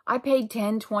 I paid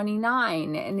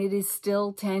 $10.29 and it is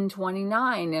still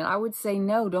 $10.29. And I would say,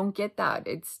 no, don't get that.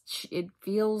 It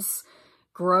feels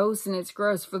gross and it's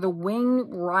gross. For the wing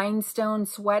rhinestone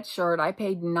sweatshirt, I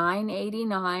paid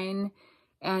 $9.89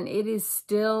 and it is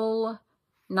still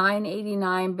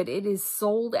 $9.89, but it is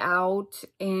sold out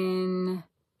in...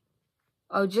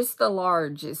 Oh, just the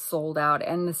large is sold out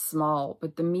and the small.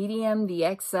 But the medium, the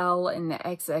XL, and the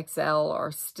XXL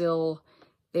are still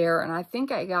there. And I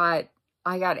think I got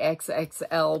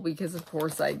XXL because of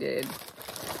course I did.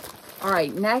 All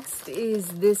right, next is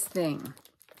this thing.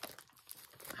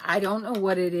 I don't know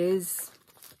what it is.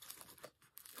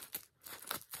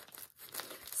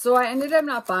 So I ended up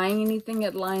not buying anything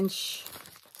at lunch.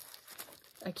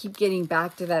 I keep getting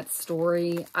back to that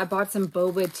story. I bought some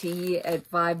boba tea at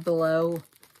Five Below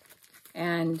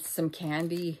and some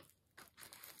candy.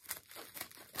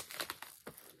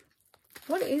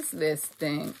 What is this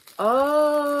thing?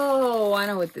 Oh, I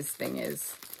know what this thing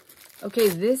is. Okay,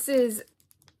 this is...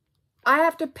 I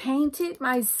have to paint it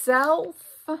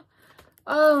myself?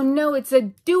 Oh, no, it's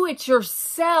a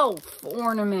do-it-yourself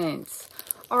ornament.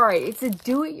 All right, it's a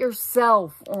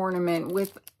do-it-yourself ornament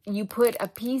with... You put a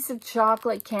piece of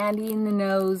chocolate candy in the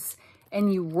nose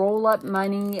and you roll up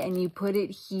money and you put it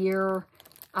here.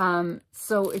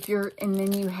 So if you're, and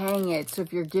then you hang it. So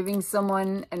if you're giving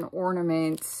someone an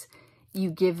ornament,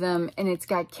 you give them, and it's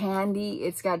got candy,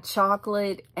 it's got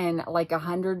chocolate and like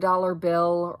 $100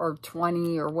 bill or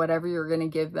 20 or whatever you're going to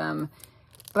give them.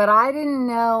 But I didn't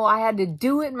know I had to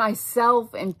do it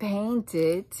myself and paint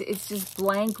it. It's just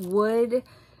blank wood.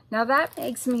 Now that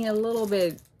makes me a little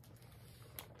bit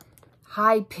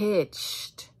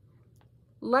high-pitched.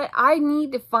 I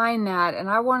need to find that, and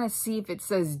I want to see if it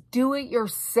says do it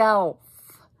yourself.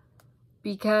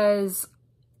 Because,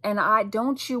 and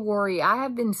don't you worry, I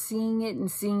have been seeing it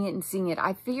and seeing it and seeing it.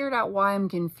 I figured out why I'm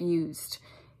confused.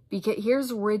 Because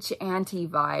here's Rich Auntie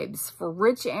Vibes. For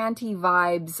Rich Auntie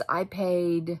Vibes, I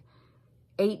paid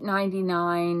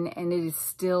 $8.99 and it is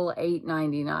still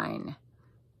 $8.99.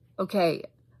 Okay,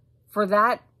 for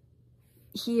that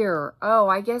here, oh,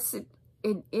 I guess it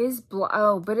is,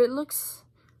 oh, but it looks,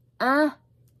 all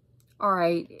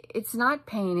right, it's not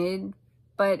painted,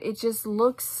 but it just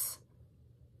looks,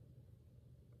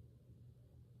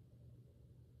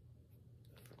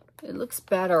 it looks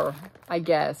better, I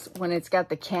guess, when it's got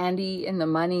the candy and the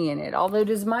money in it. Although,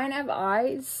 does mine have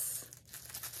eyes?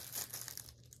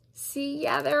 See,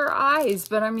 yeah, there are eyes,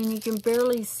 but I mean, you can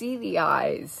barely see the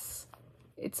eyes.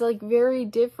 It's like very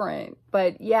different.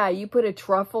 But yeah, you put a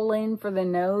truffle in for the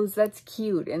nose. That's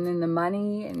cute. And then the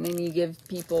money, and then you give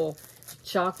people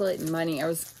chocolate and money. I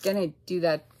was going to do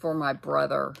that for my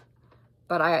brother.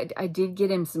 But I did get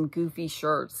him some goofy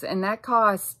shirts. And that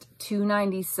cost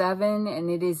 $2.97, and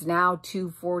it is now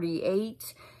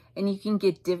 $2.48. And you can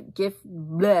get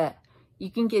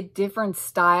you can get different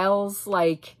styles,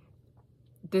 like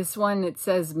this one that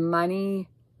says money,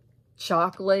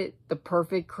 chocolate, the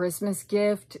perfect Christmas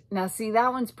gift. Now, see,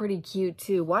 that one's pretty cute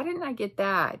too. Why didn't I get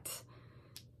that?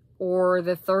 Or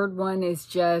the third one is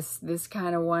just this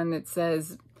kind of one that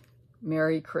says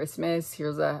Merry Christmas.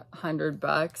 Here's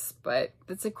 $100. But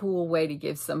that's a cool way to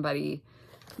give somebody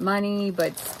money,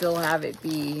 but still have it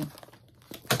be.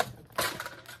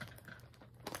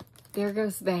 There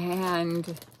goes the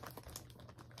hand.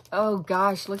 Oh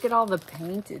gosh, look at all the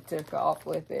paint it took off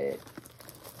with it.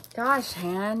 Gosh,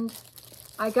 hand.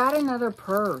 I got another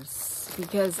purse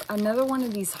because another one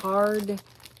of these hard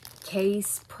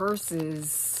case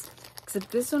purses,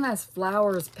 except this one has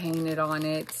flowers painted on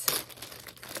it.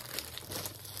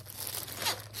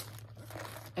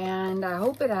 And I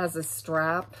hope it has a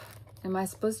strap. Am I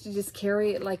supposed to just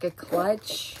carry it like a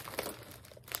clutch?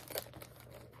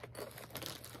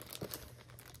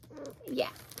 Yeah.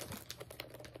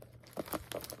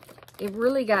 It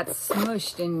really got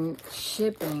smushed in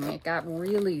shipping. It got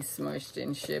really smushed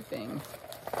in shipping.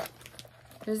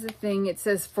 Here's the thing. It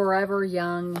says Forever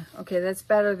Young. Okay, that's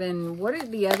better than, what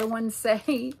did the other one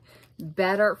say?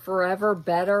 Better, Forever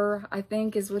Better, I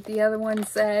think is what the other one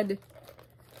said.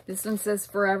 This one says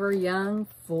Forever Young.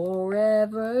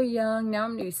 Forever Young. Now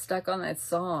I'm gonna be stuck on that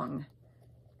song.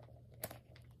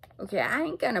 Okay, I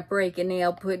ain't gonna break a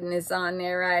nail putting this on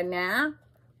there right now.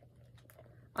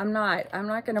 I'm not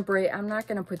gonna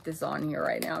put this on here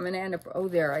right now. I'm gonna end up, oh,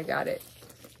 there, I got it.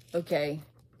 Okay,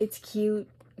 it's cute,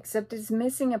 except it's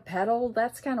missing a petal.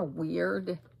 That's kind of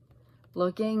weird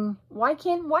looking. Why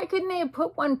couldn't they have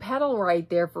put one petal right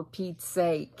there, for Pete's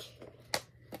sake?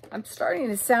 I'm starting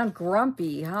to sound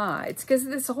grumpy, huh? It's because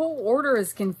this whole order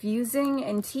is confusing,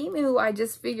 and Temu, I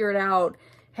just figured out,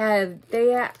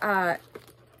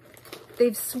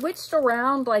 they've switched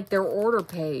around like their order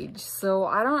page, so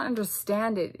I don't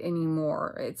understand it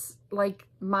anymore. It's like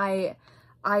I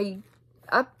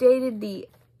updated the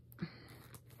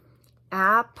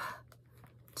app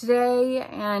today,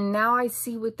 and now I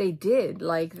see what they did.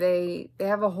 Like they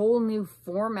have a whole new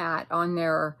format on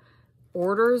their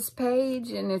orders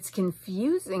page, and it's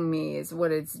confusing me is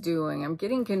what it's doing. I'm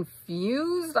getting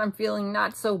confused. I'm feeling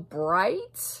not so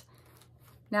bright.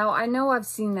 Now, I know I've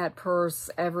seen that purse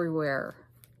everywhere,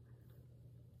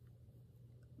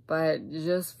 but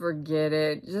just forget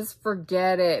it. Just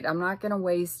forget it. I'm not going to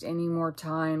waste any more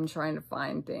time trying to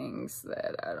find things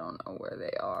that I don't know where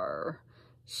they are.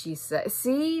 She said,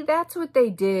 see, that's what they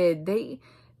did. They,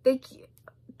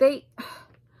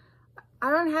 I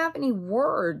don't have any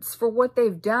words for what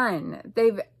they've done.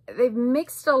 They've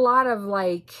mixed a lot of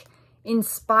like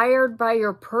inspired by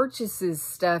your purchases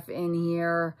stuff in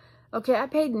here. Okay, I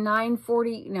paid I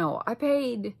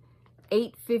paid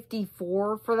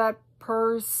 $8.54 for that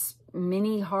purse,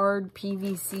 mini hard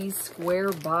PVC square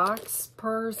box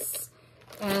purse,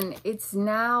 and it's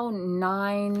now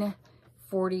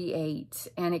 $9.48,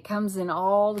 and it comes in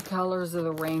all the colors of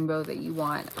the rainbow that you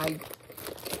want. I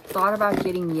thought about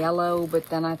getting yellow, but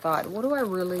then I thought, what do I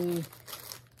really...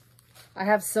 I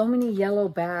have so many yellow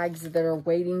bags that are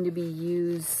waiting to be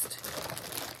used.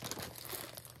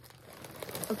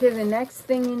 Okay, the next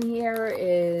thing in here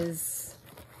is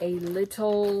a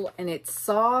little, and it's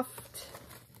soft,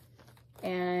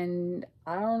 and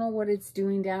I don't know what it's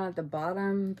doing down at the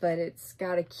bottom, but it's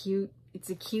got a cute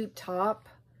top,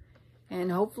 and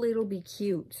hopefully it'll be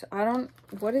cute.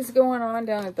 What is going on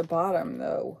down at the bottom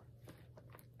though?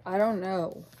 I don't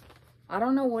know. I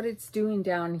don't know what it's doing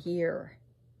down here.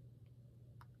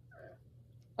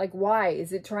 Like, why?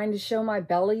 Is it trying to show my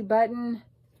belly button?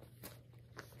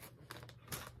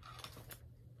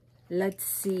 Let's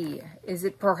see. Is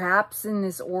it perhaps in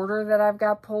this order that I've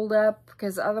got pulled up?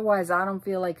 Because otherwise I don't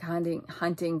feel like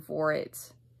hunting for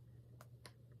it.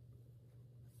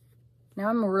 Now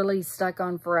I'm really stuck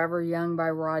on Forever Young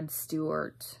by Rod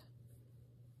Stewart.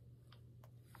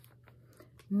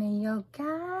 May your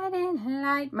guiding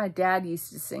light. My dad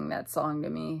used to sing that song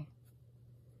to me.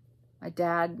 My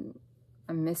dad,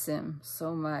 I miss him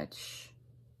so much.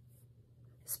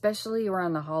 Especially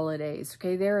around the holidays.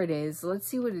 Okay, there it is. Let's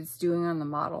see what it's doing on the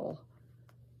model.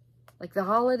 Like, the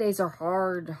holidays are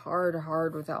hard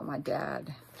without my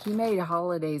dad. He made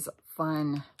holidays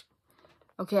fun.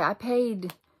 Okay, I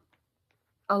paid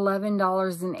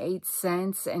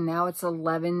 $11.08 and now it's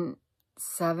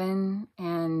 $11.07.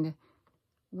 And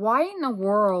why in the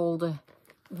world,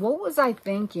 what was I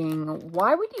thinking?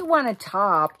 Why would you want a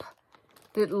top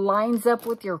that lines up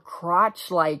with your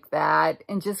crotch like that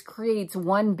and just creates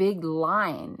one big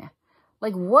line?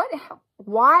 Like, what?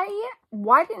 Why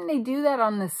didn't they do that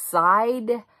on the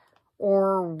side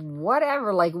or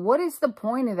whatever? Like, what is the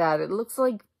point of that? It looks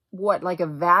like, what, like a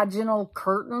vaginal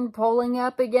curtain pulling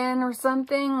up again or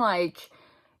something? Like,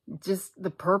 just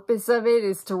the purpose of it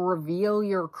is to reveal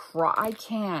your crotch. I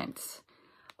can't.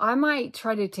 I might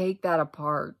try to take that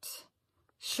apart.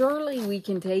 Surely we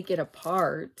can take it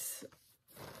apart.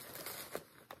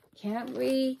 Can't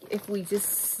we? If we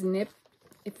just snip.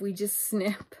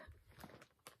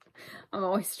 I'm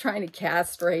always trying to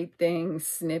castrate things,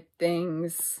 snip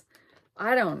things.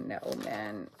 I don't know,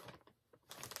 man.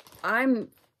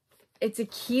 It's a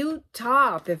cute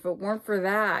top if it weren't for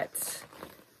that.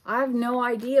 I have no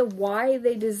idea why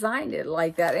they designed it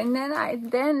like that. And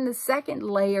then the second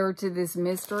layer to this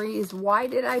mystery is, why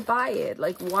did I buy it?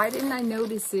 Like, why didn't I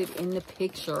notice it in the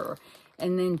picture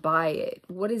and then buy it?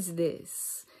 What is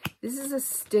this? This is a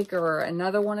sticker,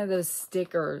 another one of those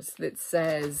stickers that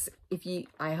says,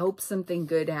 I hope something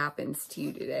good happens to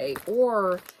you today.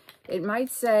 Or it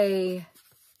might say,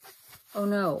 oh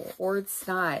no, or it's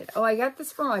not. Oh, I got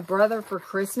this for my brother for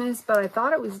Christmas, but I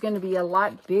thought it was going to be a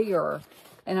lot bigger.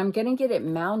 And I'm going to get it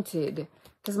mounted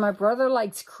because my brother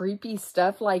likes creepy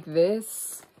stuff like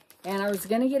this. And I was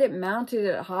going to get it mounted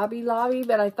at Hobby Lobby,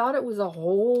 but I thought it was a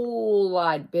whole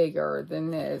lot bigger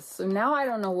than this. So now I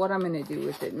don't know what I'm going to do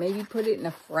with it. Maybe put it in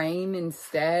a frame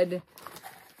instead.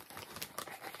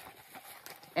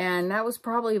 And that was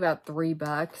probably about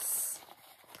 $3.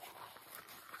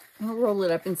 I'm going to roll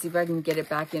it up and see if I can get it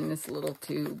back in this little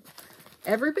tube.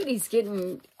 Everybody's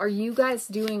getting... Are you guys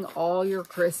doing all your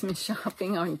Christmas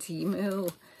shopping on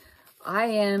Temu? I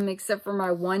am, except for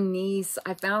my one niece.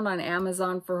 I found on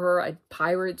Amazon for her a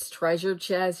pirate's treasure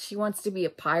chest. She wants to be a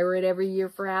pirate every year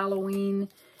for Halloween.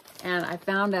 And I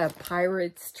found a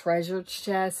pirate's treasure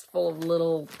chest full of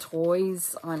little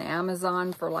toys on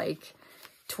Amazon for like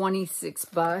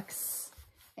 $26.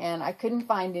 And I couldn't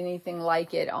find anything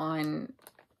like it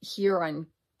here on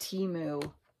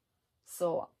Temu.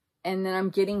 So... And then I'm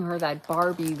getting her that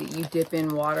Barbie that you dip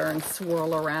in water and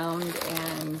swirl around,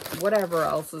 and whatever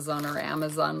else is on her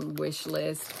Amazon wish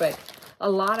list. But a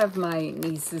lot of my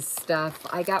niece's stuff.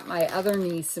 I got my other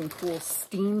niece some cool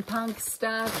steampunk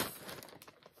stuff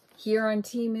here on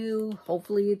Temu.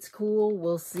 Hopefully it's cool.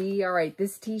 We'll see. All right,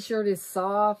 this t-shirt is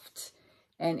soft,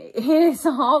 and it is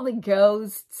all the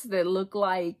ghosts that look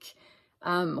like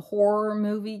horror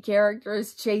movie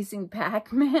characters chasing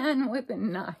Pac-Man with a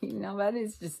knife. Now that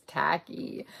is just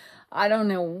tacky. I don't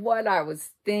know what I was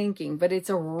thinking, but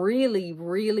it's a really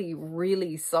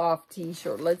soft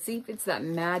t-shirt. Let's see if it's that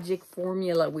magic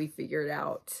formula we figured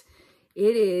out.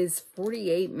 It is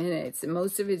 48 minutes, and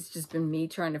most of it's just been me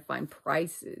trying to find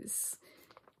prices.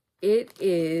 It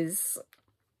is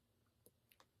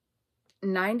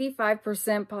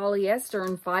 95% polyester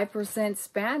and 5%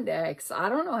 spandex. I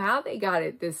don't know how they got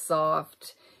it this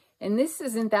soft. And this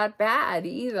isn't that bad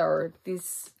either.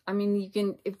 I mean,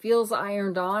 it feels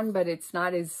ironed on, but it's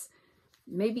not as,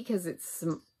 maybe because it's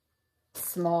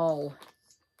small.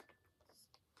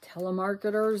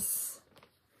 Telemarketers.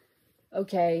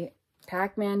 Okay,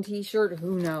 Pac-Man t-shirt.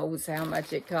 Who knows how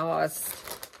much it costs.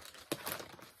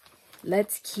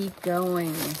 Let's keep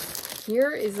going.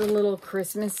 Here is a little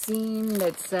Christmas scene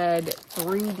that said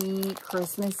 3D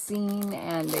Christmas scene,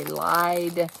 and they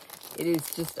lied. It is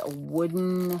just a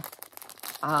wooden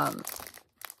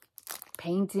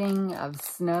painting of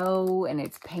snow, and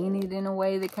it's painted in a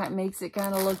way that makes it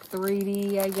kind of look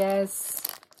 3D, I guess.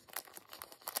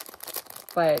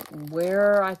 But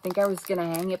where I think I was going to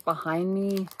hang it behind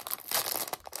me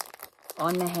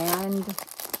on the hand,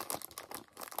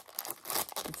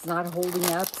 it's not holding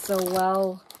up so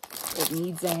well. It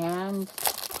needs a hand.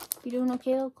 You doing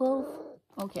okay, little Clove?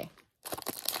 Okay.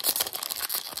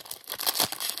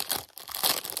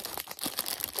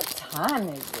 What time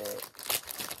is it?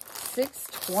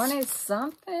 6:20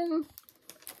 something?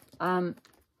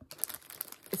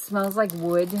 It smells like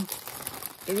wood.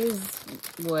 It is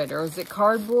wood. Or is it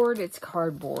cardboard? It's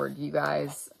cardboard, you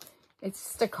guys. It's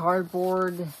just a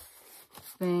cardboard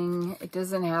thing. It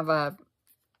doesn't have a...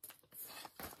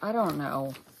 I don't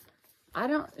know.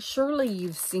 Surely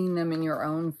you've seen them in your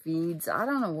own feeds. I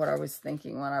don't know what I was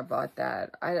thinking when I bought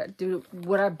that.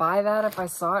 Would I buy that if I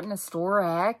saw it in a store?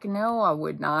 Heck no, I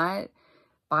would not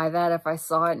buy that if I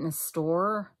saw it in a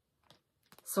store.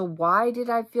 So why did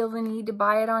I feel the need to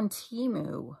buy it on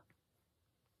Temu?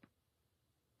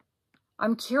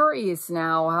 I'm curious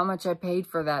now how much I paid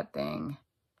for that thing.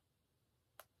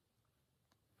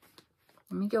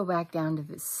 Let me go back down to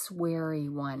this sweary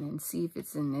one and see if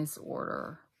it's in this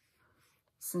order.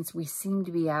 Since we seem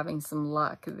to be having some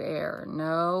luck there.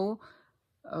 No.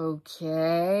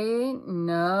 Okay.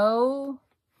 No.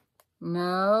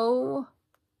 No.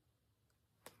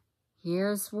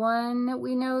 Here's one that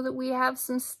we know that we have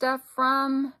some stuff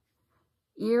from.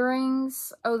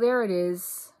 Earrings. Oh, there it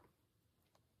is.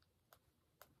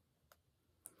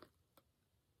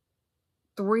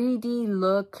 3D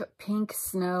Look Pink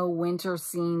Snow Winter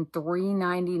Scene,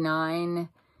 $3.99.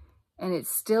 And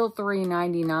it's still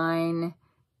 $3.99.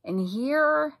 And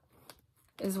here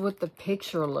is what the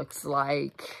picture looks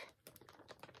like.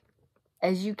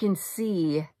 As you can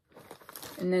see.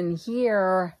 And then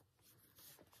here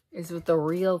is what the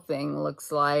real thing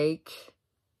looks like.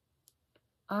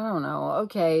 I don't know.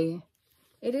 Okay.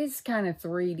 It is kind of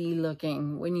 3D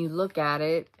looking when you look at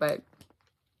it, but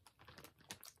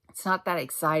it's not that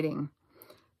exciting.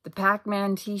 The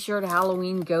Pac-Man t-shirt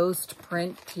Halloween Ghost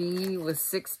print tee was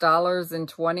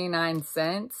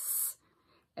 $6.29.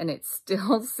 And it's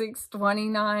still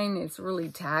 $6.29. It's really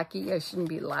tacky. I shouldn't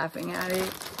be laughing at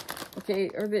it. Okay,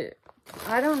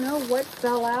 I don't know what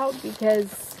fell out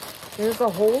because there's a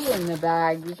hole in the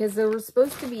bag because there were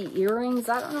supposed to be earrings.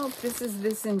 I don't know if this is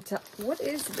this what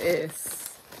is this?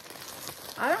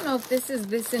 I don't know if this is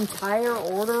this entire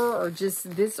order or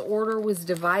just this order was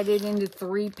divided into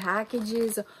 3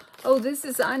 packages. Oh, this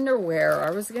is underwear.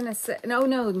 I was going to say,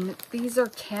 no, these are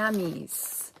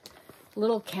camis.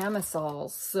 Little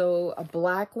camisoles. So a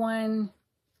black one.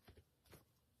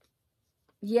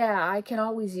 Yeah, I can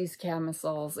always use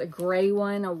camisoles. A gray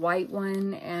one, a white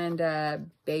one, and a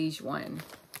beige one.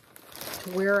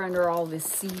 To wear under all this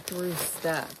see-through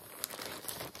stuff.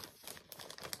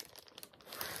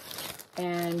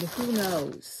 And who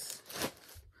knows?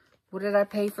 What did I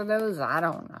pay for those? I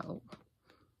don't know.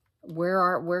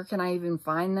 Where can I even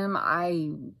find them? Let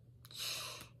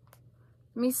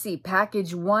me see.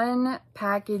 Package 1,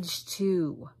 package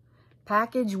 2.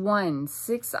 Package 1,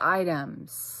 6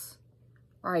 items.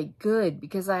 All right, good,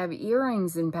 because I have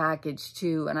earrings in package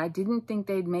 2, and I didn't think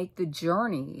they'd make the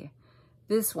journey.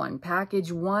 This one,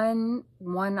 package 1,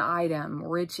 1 item,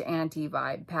 rich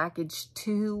anti-vibe. Package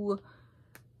 2,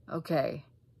 okay.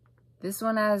 This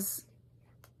one has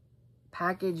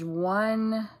package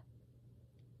 1,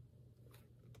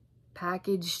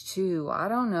 package 2. I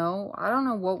don't know. I don't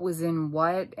know what was in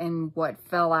what and what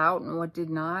fell out and what did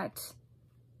not.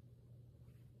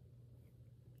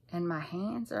 And my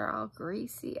hands are all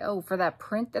greasy. Oh, for that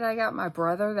print that I got my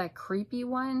brother, that creepy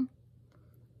one.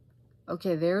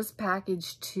 Okay, there's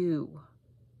package 2.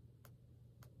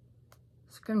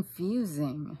 It's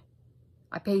confusing.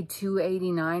 I paid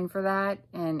 $2.89 for that,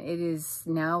 and it is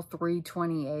now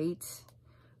 $3.28.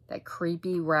 That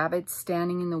creepy rabbit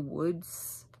standing in the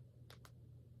woods.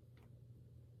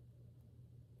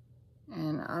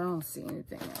 And I don't see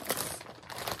anything else.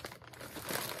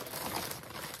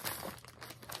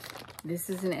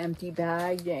 This is an empty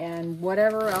bag, and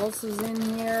whatever else is in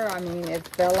here, I mean, it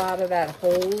fell out of that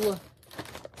hole.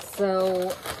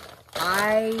 So,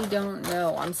 I don't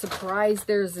know. I'm surprised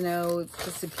there's no, it's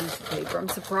just a piece of paper. I'm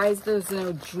surprised there's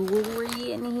no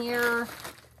jewelry in here.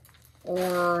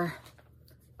 Or,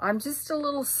 I'm just a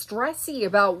little stressy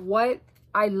about what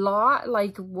I lost,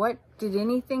 like, what, did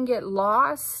anything get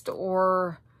lost,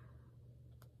 or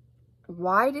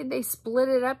why did they split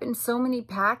it up in so many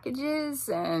packages,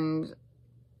 and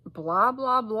blah,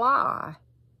 blah, blah.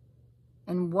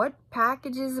 And what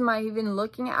packages am I even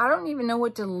looking at? I don't even know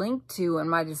what to link to in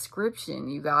my description,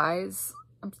 you guys.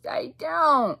 I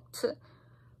don't.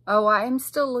 Oh, I am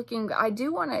still looking. I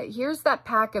do want to, here's that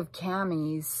pack of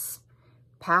camis.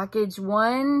 Package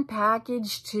 1,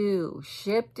 package 2,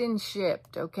 shipped and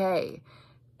shipped. Okay.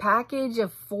 package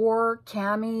of 4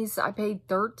 camis. I paid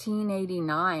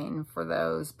 $13.89 for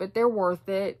those, but they're worth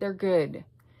it. They're good.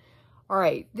 All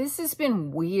right, this has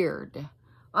been weird.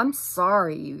 I'm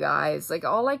sorry, you guys. Like,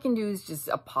 all I can do is just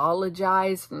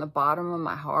apologize from the bottom of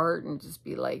my heart and just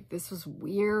be like, this was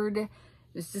weird.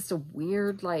 It's just a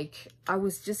weird, like, I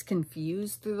was just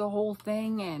confused through the whole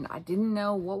thing, and I didn't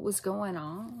know what was going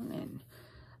on, and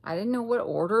I didn't know what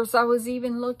orders I was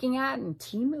even looking at, and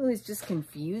Temu is just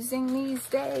confusing these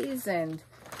days, and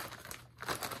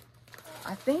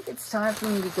I think it's time for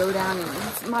me to go down and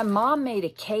eat. My mom made a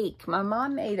cake. My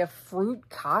mom made a fruit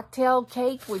cocktail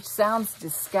cake, which sounds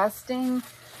disgusting.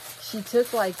 She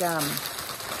took like, I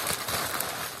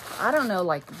don't know,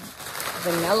 like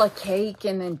vanilla cake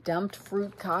and then dumped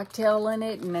fruit cocktail in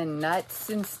it and then nuts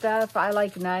and stuff. I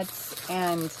like nuts,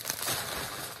 and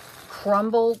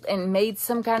crumbled and made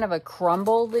some kind of a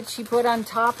crumble that she put on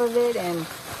top of it, and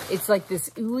it's like this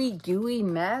ooey gooey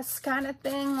mess kind of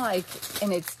thing, like,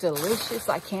 and it's delicious.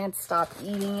 I can't stop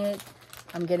eating it.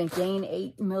 I'm gonna gain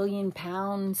 8 million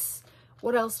pounds.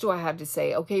 What else do I have to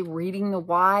say? Okay, reading The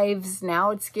Wives. Now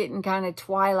it's getting kind of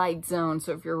Twilight Zone.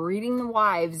 So if you're reading The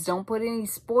Wives, don't put any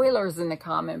spoilers in the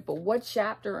comment. But what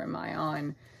chapter am I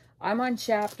on? I'm on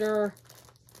chapter...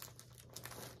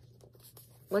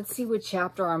 Let's see what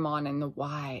chapter I'm on in The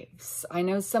Wives. I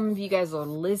know some of you guys are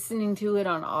listening to it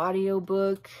on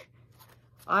audiobook.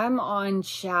 I'm on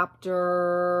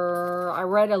chapter... I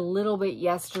read a little bit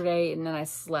yesterday and then I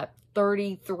slept.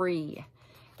 33.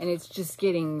 And it's just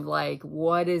getting like,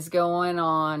 what is going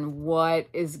on? What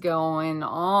is going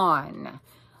on?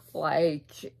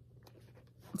 Like,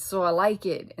 so I like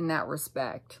it in that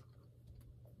respect.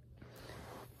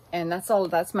 And that's all,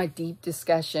 that's my deep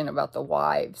discussion about The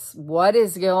Wives. What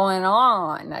is going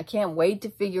on? I can't wait to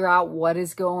figure out what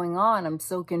is going on. I'm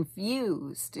so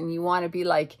confused. And you want to be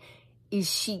like, is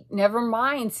she, never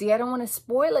mind. See, I don't want to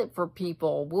spoil it for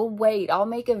people. We'll wait. I'll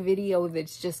make a video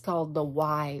that's just called The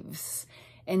Wives.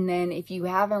 And then if you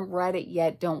haven't read it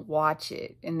yet, don't watch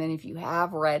it. And then if you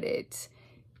have read it,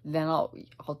 then I'll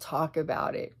talk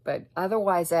about it. But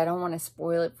otherwise, I don't want to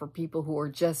spoil it for people who are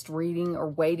just reading or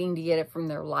waiting to get it from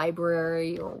their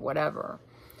library or whatever.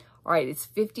 All right, it's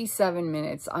 57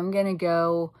 minutes. I'm going to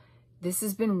go. This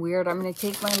has been weird. I'm going to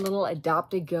take my little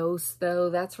adopted ghost, though.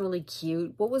 That's really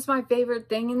cute. What was my favorite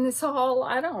thing in this haul?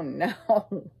 I don't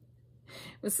know.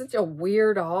 It was such a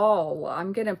weird haul.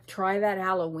 I'm going to try that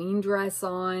Halloween dress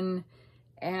on.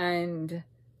 And,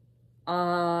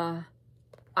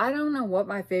 I don't know what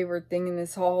my favorite thing in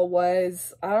this haul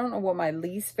was. I don't know what my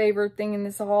least favorite thing in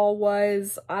this haul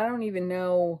was. I don't even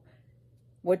know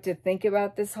what to think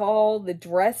about this haul. The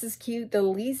dress is cute. The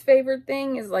least favorite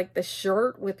thing is like the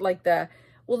shirt with like the,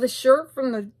 well, the shirt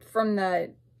from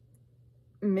the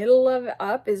middle of it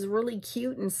up is really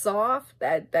cute and soft.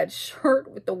 That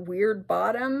shirt with the weird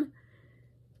bottom,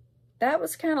 that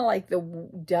was kind of like the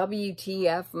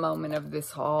WTF moment of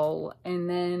this haul. And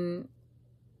then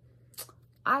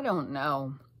I don't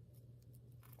know.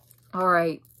 All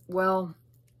right, well,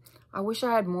 I wish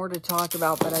I had more to talk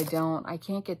about, but I don't. I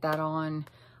can't get that on.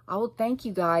 I will thank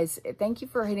you guys. Thank you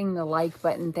for hitting the like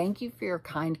button. Thank you for your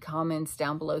kind comments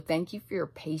down below. Thank you for your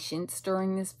patience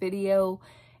during this video.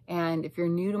 And if you're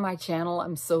new to my channel,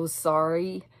 I'm so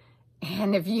sorry.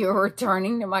 And if you're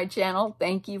returning to my channel,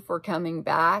 thank you for coming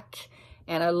back.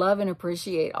 And I love and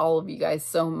appreciate all of you guys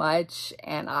so much.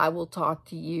 And I will talk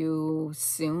to you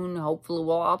soon, hopefully.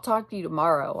 Well, I'll talk to you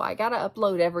tomorrow. I got to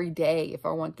upload every day if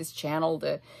I want this channel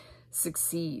to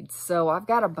succeed. So I've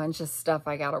got a bunch of stuff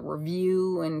I got to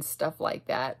review and stuff like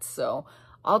that. So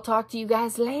I'll talk to you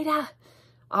guys later.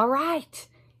 All right.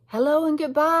 Hello and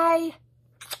goodbye.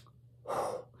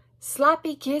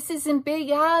 Sloppy kisses and big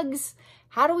hugs.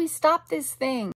 How do we stop this thing?